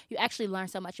conversation. You actually learn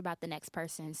so much about the next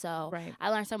person. So I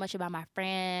learned so much about my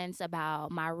friends, about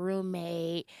my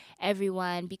roommate,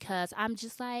 everyone, because I'm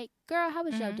just like, girl, how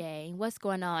was your day? What's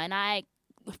going on? And I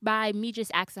by me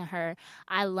just asking her,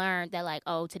 I learned that, like,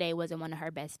 oh, today wasn't one of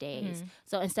her best days.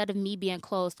 So instead of me being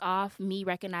closed off, me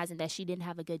recognizing that she didn't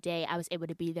have a good day, I was able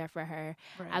to be there for her.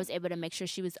 Right. I was able to make sure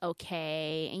she was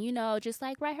okay. And, you know, just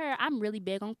like write her, I'm really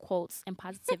big on quotes and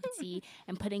positivity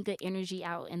and putting good energy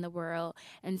out in the world.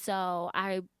 And so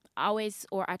I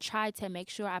try to make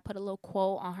sure I put a little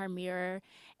quote on her mirror.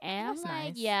 And That's I'm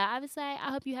like, nice. yeah, I was like,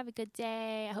 I hope you have a good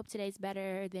day. I hope today's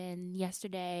better than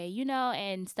yesterday, you know,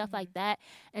 and stuff like that.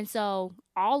 And so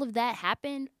all of that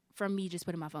happened from me just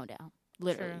putting my phone down,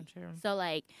 literally. True. So,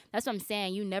 like, that's what I'm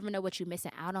saying. You never know what you're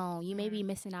missing out on. You may be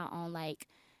missing out on, like,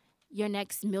 your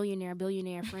next millionaire,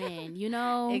 billionaire friend, you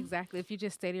know? Exactly. If you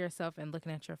just stay to yourself and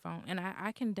looking at your phone. And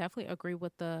I can definitely agree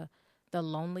with the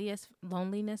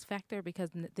loneliness factor, because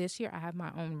this year I have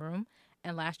my own room.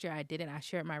 And last year I didn't. I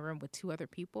shared my room with 2 other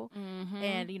people.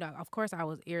 And, you know, of course I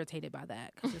was irritated by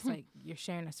that, because it's like you're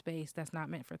sharing a space that's not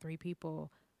meant for 3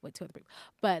 people with 2 other people.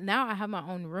 But now I have my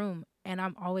own room, and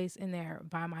I'm always in there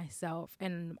by myself.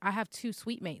 And I have 2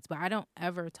 suite mates, but I don't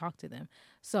ever talk to them.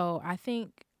 So I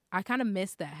think I kind of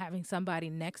miss that, having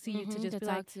somebody next to you to just be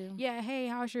talk like, to. yeah, hey,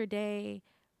 how's your day?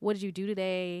 What did you do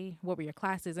today? What were your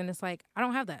classes? And it's like, I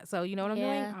don't have that. So you know what I'm doing?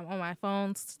 Yeah. I'm on my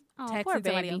phone, Oh, texting poor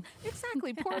somebody baby. else.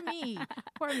 Exactly. Poor me.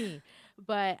 Poor me.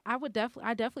 But I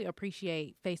definitely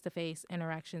appreciate face-to-face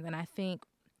interactions. And I think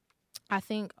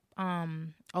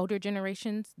older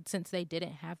generations, since they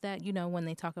didn't have that, you know, when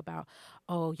they talk about,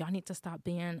 oh, y'all need to stop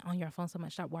being on your phone so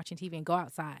much, stop watching TV and go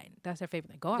outside. That's their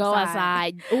favorite thing. Go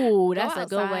outside. Ooh, that's a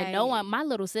good one. outside. No one, my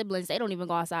little siblings, they don't even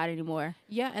go outside anymore.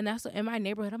 Yeah, and that's in my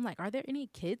neighborhood. I'm like, are there any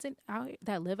kids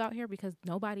that live out here? Because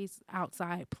nobody's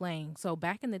outside playing. So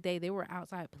back in the day, they were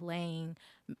outside playing,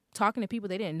 talking to people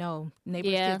they didn't know,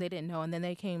 neighbors' Yeah. kids they didn't know, and then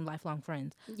they became lifelong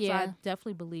friends. Yeah. So I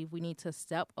definitely believe we need to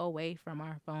step away from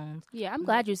our phones. Yeah, I'm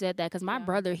glad you said that, because my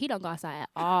brother, he don't go outside at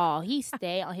all. He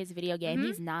stay on his video game.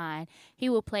 He's 9. He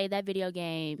will play that video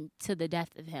game to the death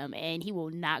of him, and he will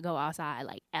not go outside,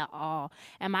 like, at all.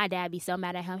 And my dad be so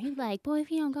mad at him. He's like, boy, if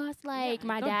he don't go outside, like,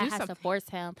 my go dad do has to something. force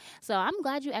him. So I'm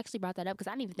glad you actually brought that up, because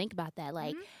I didn't even think about that.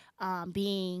 Like,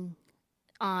 being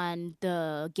on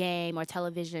the game or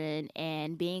television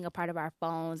and being a part of our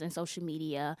phones and social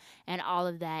media and all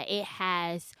of that, it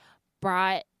has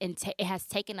brought and it has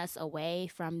taken us away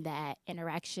from that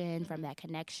interaction, from that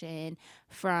connection,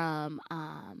 from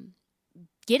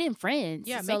getting friends.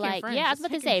 Yeah, so making like, friends. yeah, I was Just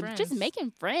about to making say, just friends.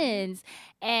 making friends,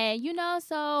 and you know,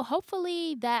 so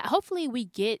hopefully we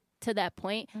get to that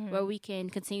point where we can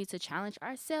continue to challenge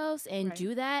ourselves and Right.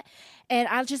 do that. And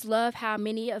I just love how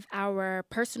many of our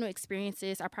personal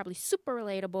experiences are probably super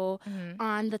relatable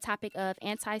on the topic of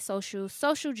antisocial,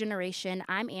 social generation.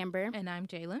 I'm Amber. And I'm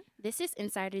Jalen. This is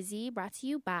Insider Z, brought to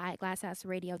you by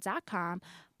glasshouseradio.com,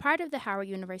 part of the Howard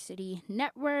University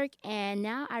Network. And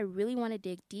now I really want to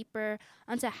dig deeper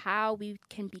onto how we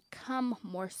can become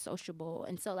more sociable.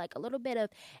 And so, like, a little bit of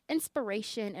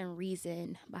inspiration and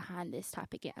reason behind this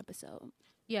topic and episode.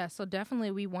 Yeah, so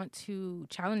definitely we want to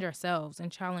challenge ourselves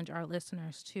and challenge our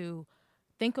listeners to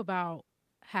think about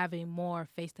having more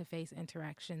face-to-face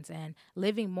interactions and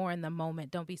living more in the moment.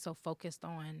 Don't be so focused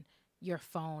on your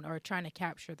phone or trying to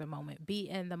capture the moment. Be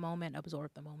in the moment,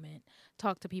 absorb the moment,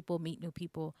 talk to people, meet new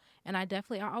people. And I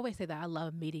always say that I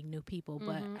love meeting new people,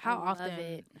 but how I love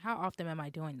often it. am I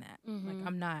doing that? Like,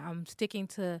 I'm sticking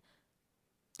to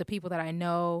the people that I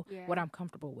know, what I'm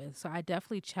comfortable with. So I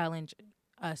definitely challenge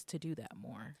us to do that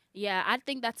more. Yeah, I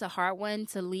think that's a hard one,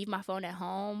 to leave my phone at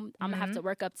home. I'm going to have to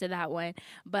work up to that one.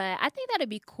 But I think that'd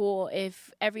be cool if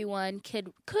everyone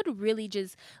could really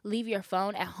just leave your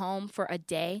phone at home for a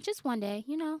day. Just one day,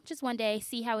 just one day.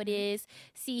 See how it is.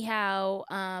 See how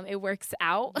it works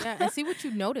out. Yeah, and see what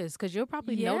you notice, because you'll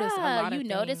probably notice a lot of you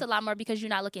notice things. a lot more because you're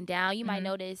not looking down. You might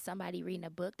notice somebody reading a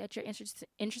book that you're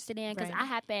interested in. Because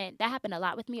Right. that happened a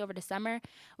lot with me over the summer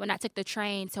when I took the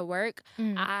train to work.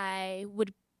 I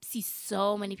would see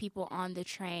so many people on the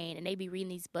train, and they be reading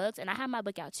these books, and I have my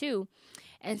book out too,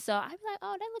 and so I'd be like,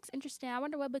 oh, that looks interesting, I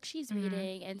wonder what book she's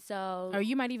reading. And so, Or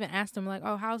you might even ask them, like,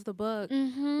 oh, how's the book?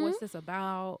 What's this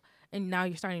about? And now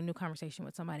you're starting a new conversation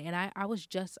with somebody. And I was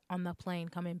just on the plane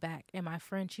coming back, and my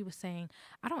friend, she was saying,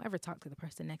 I don't ever talk to the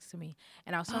person next to me.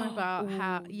 And I was talking about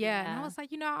how, and I was like,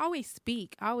 I always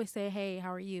speak. I always say, hey,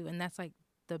 how are you? And that's like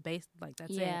the base, like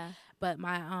that's it. But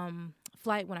my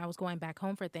flight, when I was going back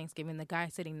home for Thanksgiving, the guy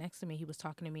sitting next to me, he was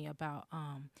talking to me about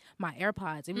my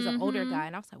AirPods. It was an older guy,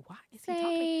 and I was like, why is he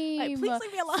talking? Like, please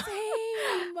leave me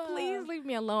alone. Please leave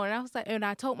me alone. And I was like, and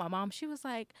I told my mom, she was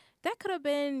like, that could have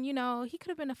been, you know, he could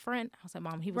have been a friend. I was like,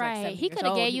 Mom, he was like 7 He years could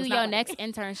have old. gave He you was your not like next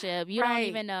me. internship. You Right. don't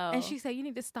even know. And she said, you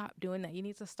need to stop doing that. You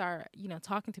need to start, you know,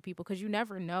 talking to people because you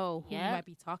never know who you Yep. might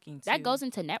be talking to. That goes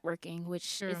into networking,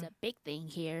 which True. is a big thing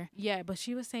here. Yeah, but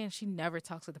she was saying she never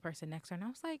talks to the person next to her. And I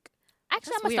was like,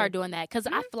 Actually, That's I'm going to start weird. doing that because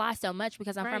I fly so much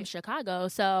because I'm from Right. Chicago.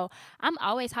 So I'm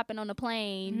always hopping on the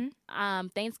plane,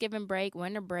 Thanksgiving break,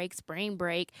 winter break, spring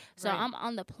break. So Right. I'm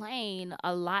on the plane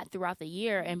a lot throughout the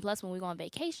year. And plus when we go on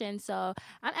vacation. So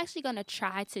I'm actually going to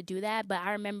try to do that. But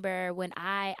I remember when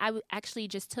I actually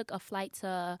just took a flight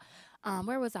to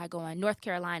where was I going? North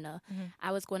Carolina.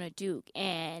 I was going to Duke,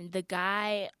 and the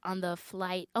guy on the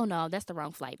flight. Oh no, that's the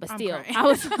wrong flight. But I'm still, crying. I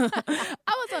was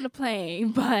I was on the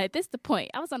plane. But this is the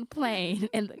point. I was on the plane,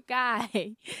 and the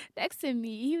guy next to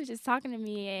me, he was just talking to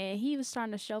me, and he was trying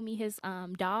to show me his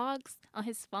dogs on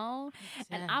his phone,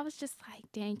 and I was just like,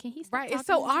 "Dang, can he?" Stop right. It's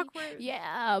talking so to me? awkward.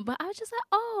 Yeah, but I was just like,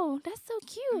 "Oh, that's so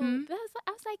cute."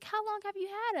 I was like, "How long have you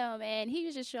had him?" And he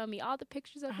was just showing me all the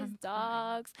pictures of his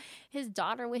dogs, his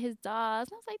daughter with his dogs.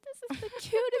 And I was like, "This is the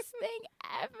cutest thing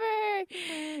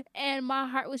ever." And my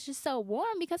heart was just so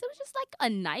warm because it was just like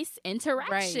a nice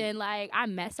interaction. Like I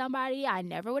met somebody I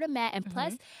never would have met, and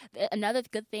plus another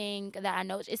good thing that I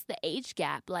know is the age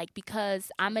gap. Like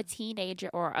because I'm a teenager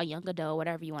or a young adult,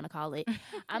 whatever you want to call it.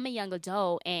 I'm a young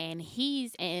adult, and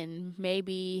he's in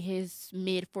maybe his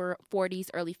mid 40s,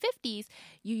 early 50s.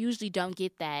 You usually don't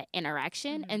get that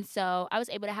interaction. And so I was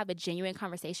able to have a genuine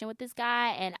conversation with this guy,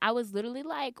 and I was literally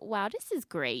like, wow, this is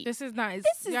great. This is nice.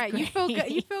 This is You feel good.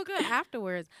 great. You feel good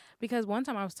afterwards. Because one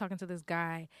time I was talking to this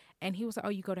guy, and he was like, "Oh,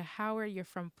 you go to Howard? You're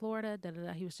from Florida?" Da, da,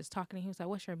 da. He was just talking. And he was like,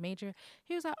 "What's your major?"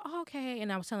 He was like, "Oh, okay."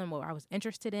 And I was telling him what I was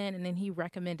interested in, and then he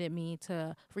recommended me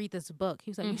to read this book.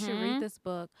 He was like, "You should read this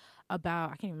book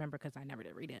about." I can't remember because I never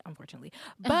did read it, unfortunately.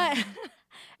 But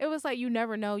it was like you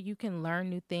never know. You can learn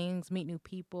new things, meet new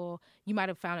people. You might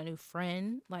have found a new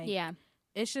friend. Like Yeah.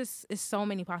 it's so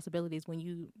many possibilities when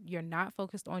you're not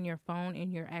focused on your phone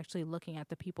and you're actually looking at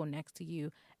the people next to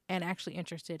you and actually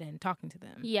interested in talking to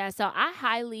them. Yeah, so I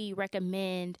highly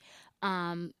recommend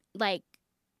like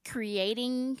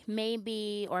creating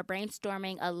maybe or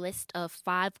brainstorming a list of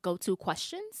 5 go-to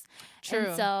questions. True.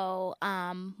 And so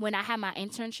when I had my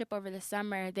internship over the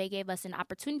summer, they gave us an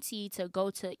opportunity to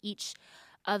go to each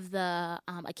of the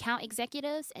account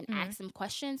executives and ask them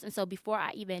questions. And so before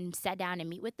I even sat down and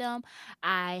meet with them,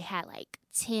 I had like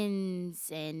tens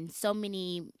and so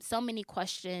many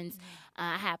questions.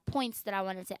 I had points that I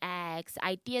wanted to ask,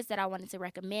 ideas that I wanted to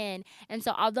recommend. And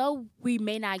so although we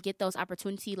may not get those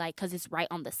opportunities like because it's right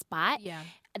on the spot, Yeah.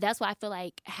 that's why I feel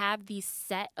like have these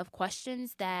set of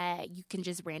questions that you can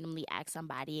just randomly ask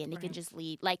somebody, and it can just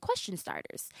lead like question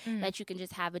starters that you can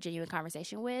just have a genuine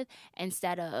conversation with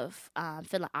instead of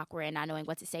feeling awkward and not knowing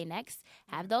what to say next.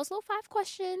 Have those little 5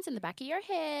 questions in the back of your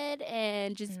head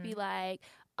and just be like,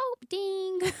 oh,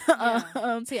 ding.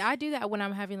 Yeah. See, I do that when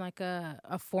I'm having like a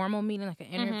formal meeting, like an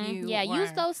interview. Yeah,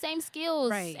 use or- those same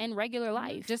skills Right. in regular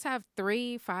life. Just have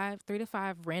 3 to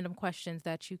 5 random questions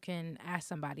that you can ask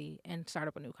somebody and start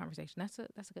up a new conversation. That's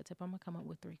a good tip. I'm gonna come up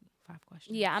with 5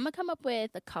 questions. Yeah, I'm gonna come up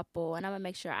with a couple, and I'm gonna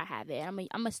make sure I have it. I'm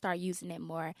gonna start using it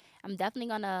more. I'm definitely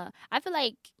gonna. I feel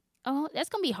like. Oh, that's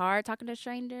gonna be hard talking to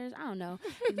strangers. I don't know.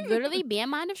 Literally, be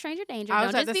in mind of stranger danger. I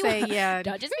was Don't about just to be say, yeah.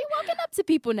 Don't just be walking up to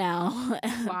people now.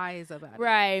 Wise about it.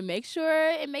 Right. Make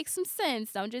sure it makes some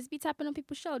sense. Don't just be tapping on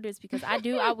people's shoulders because I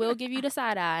will give you the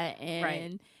side eye. And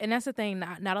Right. And that's the thing.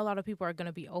 Not a lot of people are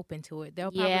gonna be open to it.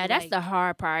 They'll probably yeah, that's like, the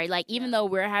hard part. Like, even though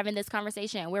we're having this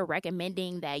conversation and we're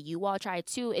recommending that you all try it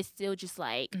too, it's still just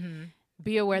like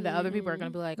be aware that other people are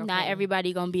gonna be like, okay. not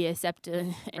everybody gonna be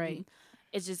accepted. Right.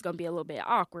 It's just gonna be a little bit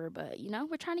awkward, but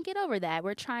we're trying to get over that.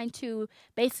 We're trying to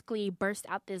basically burst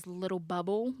out this little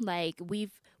bubble. Like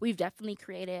we've definitely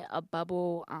created a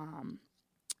bubble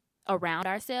around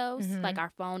ourselves. Like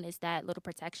our phone is that little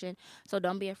protection. So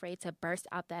don't be afraid to burst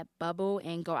out that bubble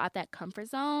and go out that comfort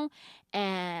zone.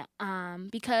 And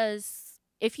because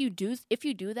if you do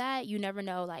that, you never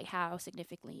know like how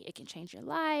significantly it can change your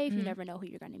life. You never know who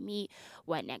you're going to meet,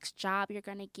 what next job you're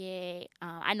going to get.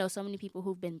 I know so many people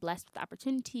who've been blessed with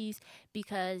opportunities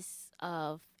because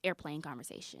of airplane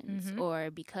conversations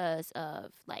or because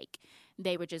of like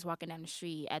they were just walking down the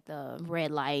street at the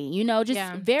red light,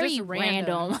 very just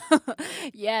random.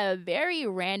 Yeah, very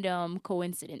random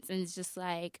coincidence. And it's just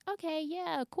like, okay,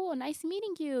 yeah, cool, nice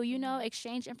meeting you,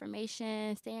 exchange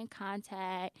information, stay in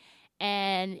contact.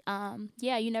 And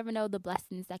yeah, you never know the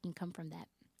blessings that can come from that.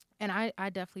 And I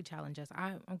definitely challenge us.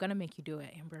 I'm gonna make you do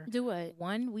it, Amber. Do it.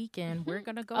 One weekend we're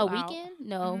gonna go A out. weekend?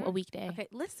 No, a weekday. Okay,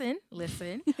 listen.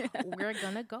 We're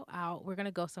gonna go out. We're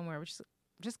gonna go somewhere. We're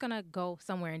just gonna go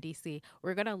somewhere in DC.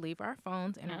 We're gonna leave our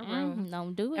phones in our room.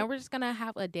 Don't do it. And we're just gonna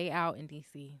have a day out in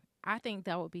DC. I think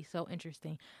that would be so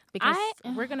interesting because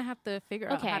we're gonna have to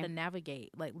figure out how to navigate,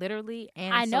 like literally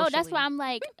and I know, socially. that's why I'm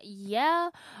like, yeah,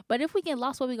 but if we get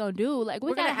lost, what we gonna do? Like,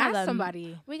 we're gotta gonna have ask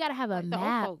somebody. We gotta have a like the old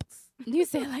map. folks. You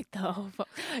say like the old folks.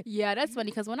 Yeah, that's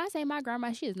funny because when I say my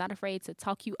grandma, she is not afraid to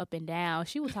talk you up and down.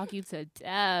 She will talk you to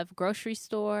death, grocery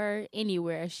store,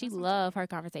 anywhere. She love her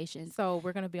conversations. So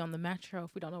we're gonna be on the metro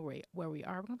if we don't know where we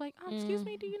are. We're gonna be like, excuse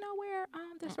me, do you know where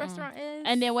this restaurant is?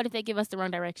 And then what if they give us the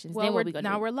wrong directions? Well, then what we gonna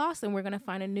do? we're lost and we're gonna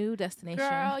find a new destination.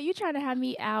 Girl, you trying to have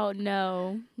me out?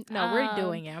 No, we're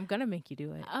doing it. I'm gonna make you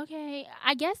do it. Okay,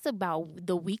 I guess about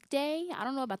the weekday. I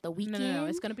don't know about the weekend. No.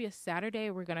 It's gonna be a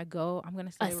Saturday. We're gonna go. I'm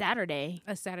gonna say a Saturday.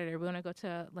 We're gonna go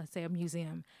to, let's say, a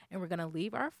museum, and we're gonna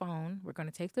leave our phone. We're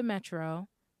gonna take the metro,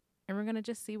 and we're gonna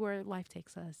just see where life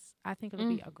takes us. I think it'll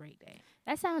be a great day.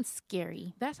 That sounds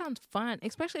scary. That sounds fun,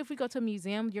 especially if we go to a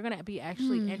museum. You're gonna be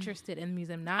actually interested in the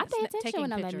museum, not I pay attention taking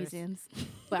when pictures. I'm at museums.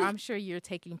 But I'm sure you're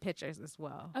taking pictures as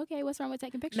well. Okay, what's wrong with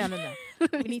taking pictures? No.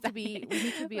 we need to be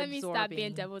Let me stop absorbing.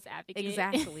 being devil's advocate.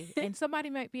 Exactly. And somebody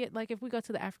might be like, if we go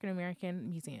to the African American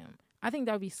Museum, I think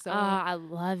that would be so. I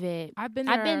love it. I've been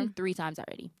there. I've been 3 times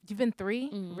already. You've been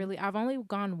 3? Really? I've only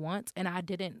gone once, and I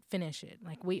didn't finish it.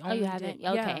 Like we only. You haven't? did,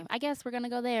 Okay, yeah. I guess we're gonna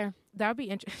go there. That would be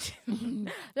interesting.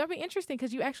 That would be interesting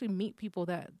because you actually meet people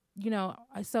that,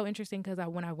 it's so interesting because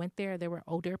when I went there were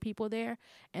older people there,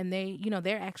 and they,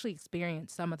 they're actually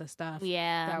experienced some of the stuff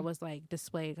that was like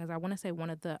displayed. Because I want to say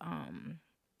one of the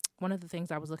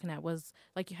things I was looking at was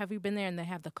like, have you been there and they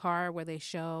have the car where they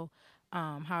show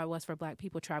how it was for Black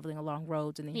people traveling along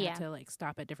roads, and they had to like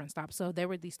stop at different stops. So there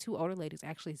were these 2 older ladies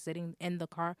actually sitting in the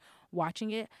car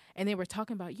watching it, and they were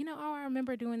talking about, I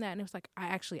remember doing that. And it was like, I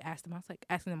actually asked them, I was like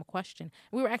asking them a question.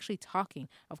 We were actually talking.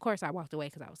 Of course, I walked away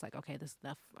because I was like, okay, this is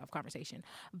enough of conversation.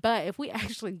 But if we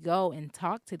actually go and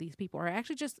talk to these people or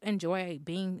actually just enjoy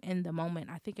being in the moment,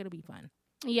 I think it'll be fun.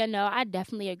 Yeah, no, I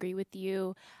definitely agree with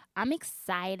you. I'm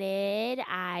excited.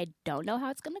 I don't know how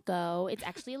it's going to go. It's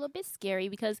actually a little bit scary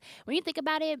because when you think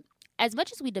about it, as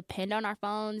much as we depend on our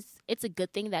phones, it's a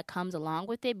good thing that comes along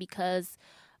with it because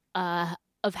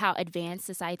of how advanced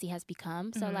society has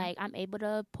become. So, like, I'm able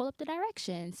to pull up the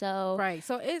direction. So Right.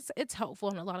 So it's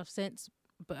helpful in a lot of sense,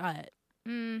 but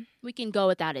we can go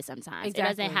without it sometimes. Exactly.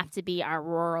 It doesn't have to be our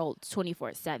rural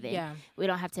 24/7. Yeah. We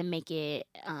don't have to make it,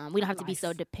 we don't have to be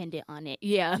so dependent on it.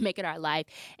 Yeah, make it our life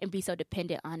and be so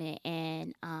dependent on it.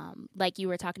 And like you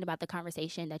were talking about the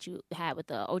conversation that you had with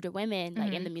the older women,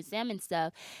 like in the museum and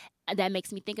stuff, that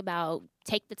makes me think about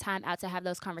take the time out to have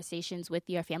those conversations with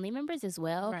your family members as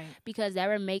well. Right. Because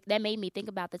that made me think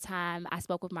about the time I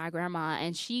spoke with my grandma,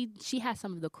 and she has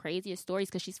some of the craziest stories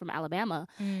because she's from Alabama.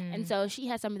 And so she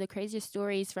has some of the craziest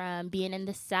stories from being in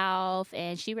the South,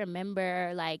 and she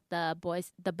remember like the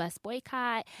bus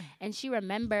boycott, and she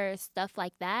remembers stuff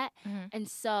like that. And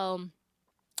so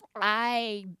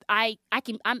I'm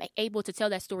able to tell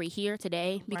that story here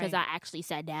today because I actually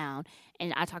sat down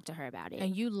and I talked to her about it.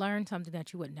 And you learned something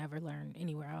that you would never learn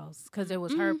anywhere else because it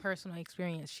was her personal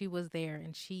experience. She was there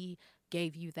and she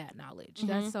gave you that knowledge.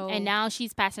 That's so. And now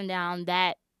she's passing down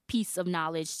that piece of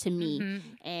knowledge to me,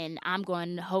 and I'm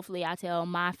going, hopefully I'll tell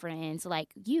my friends like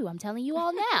I'm telling you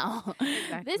all now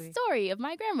this story of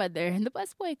my grandmother and the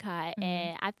bus boycott.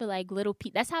 And I feel like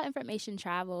that's how information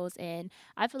travels, and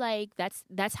I feel like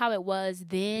that's how it was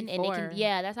then before.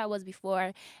 And that's how it was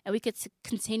before, and we could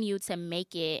continue to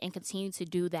make it and continue to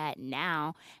do that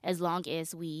now as long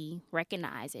as we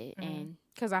recognize it. And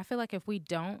because I feel like if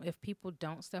people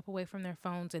don't step away from their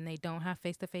phones and they don't have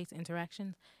face-to-face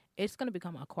interactions, it's going to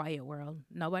become a quiet world.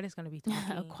 Nobody's going to be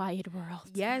talking. A quiet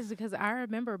world. Yes, because I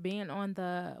remember being on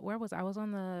I was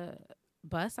on the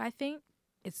bus, I think.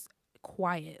 It's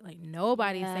quiet. Like,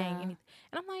 nobody's saying anything.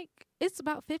 And I'm like, it's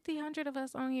about 100 of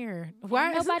us on here.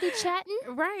 Why nobody chatting?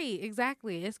 Right,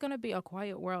 exactly. It's going to be a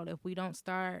quiet world if we don't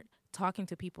start talking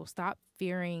to people. Stop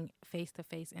fearing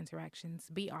face-to-face interactions.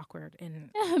 Be awkward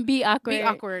and be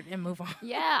awkward and move on.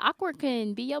 Yeah, awkward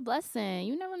can be your blessing.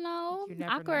 You never know.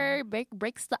 Awkward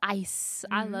breaks the ice.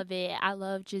 I love it. I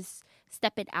love just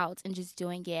stepping out and just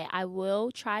doing it. I will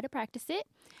try to practice it.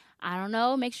 I don't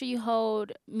know. Make sure you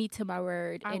hold me to my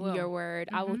word and your word.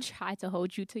 I will try to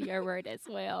hold you to your word as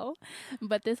well.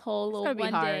 But this whole little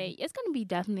one day, it's gonna be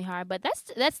definitely hard. But that's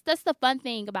the fun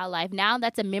thing about life. Now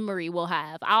that's a memory we'll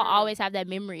have. I'll always have that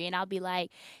memory, and I'll be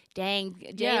like, dang,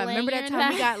 Jalen, yeah, remember that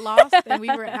time we got lost and we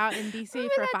were out in DC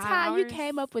for 5 hours? You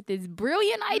came up with this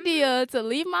brilliant idea to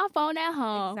leave my phone at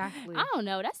home. Exactly. I don't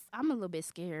know. I'm a little bit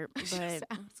scared, but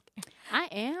I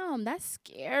am. That's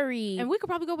scary. And we could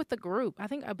probably go with the group. I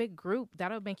think a big group,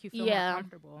 that'll make you feel more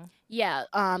comfortable. Yeah.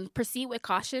 Proceed with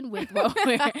caution with what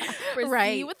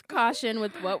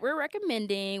we're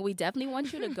recommending. We definitely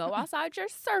want you to go outside your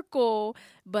circle,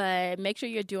 but make sure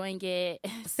you're doing it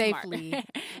safely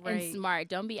and smart.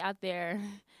 Don't be out there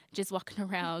just walking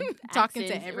around talking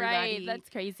to everybody. Right, that's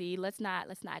crazy. Let's not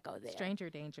go there. Stranger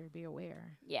danger, be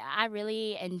aware. Yeah, I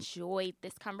really enjoyed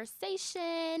this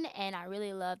conversation, and I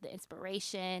really love the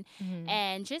inspiration,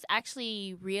 and just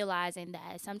actually realizing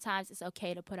that sometimes it's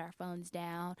okay to put our phones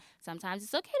down. Sometimes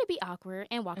it's okay to be awkward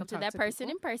and walk up to that person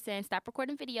in person. Stop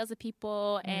recording videos of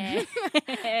people and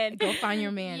go find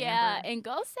your man. Yeah, Amber. And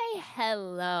go say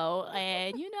hello,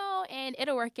 and and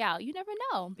it'll work out. You never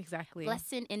know. Exactly.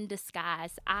 Blessing in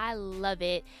disguise. I love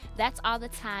it. That's all the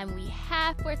time we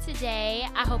have for today.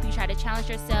 I hope you try to challenge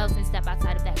yourselves and step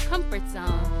outside of that comfort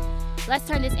zone. Let's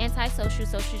turn this antisocial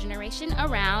social generation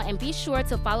around, and be sure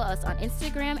to follow us on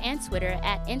Instagram and Twitter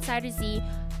at Insider Z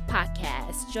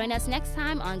Podcast. Join us next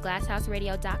time on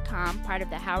glasshouseradio.com, part of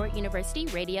the Howard University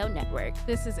Radio Network.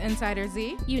 This is Insider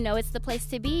Z. You know it's the place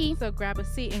to be. So grab a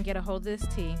seat and get a hold of this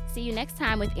tea. See you next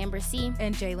time with Amber C.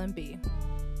 and Jalen B.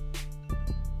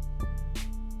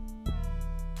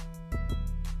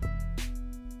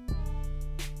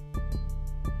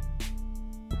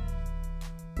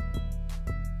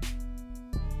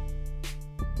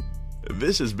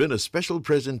 This has been a special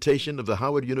presentation of the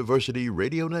Howard University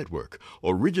Radio Network,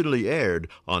 originally aired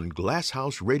on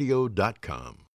glasshouseradio.com.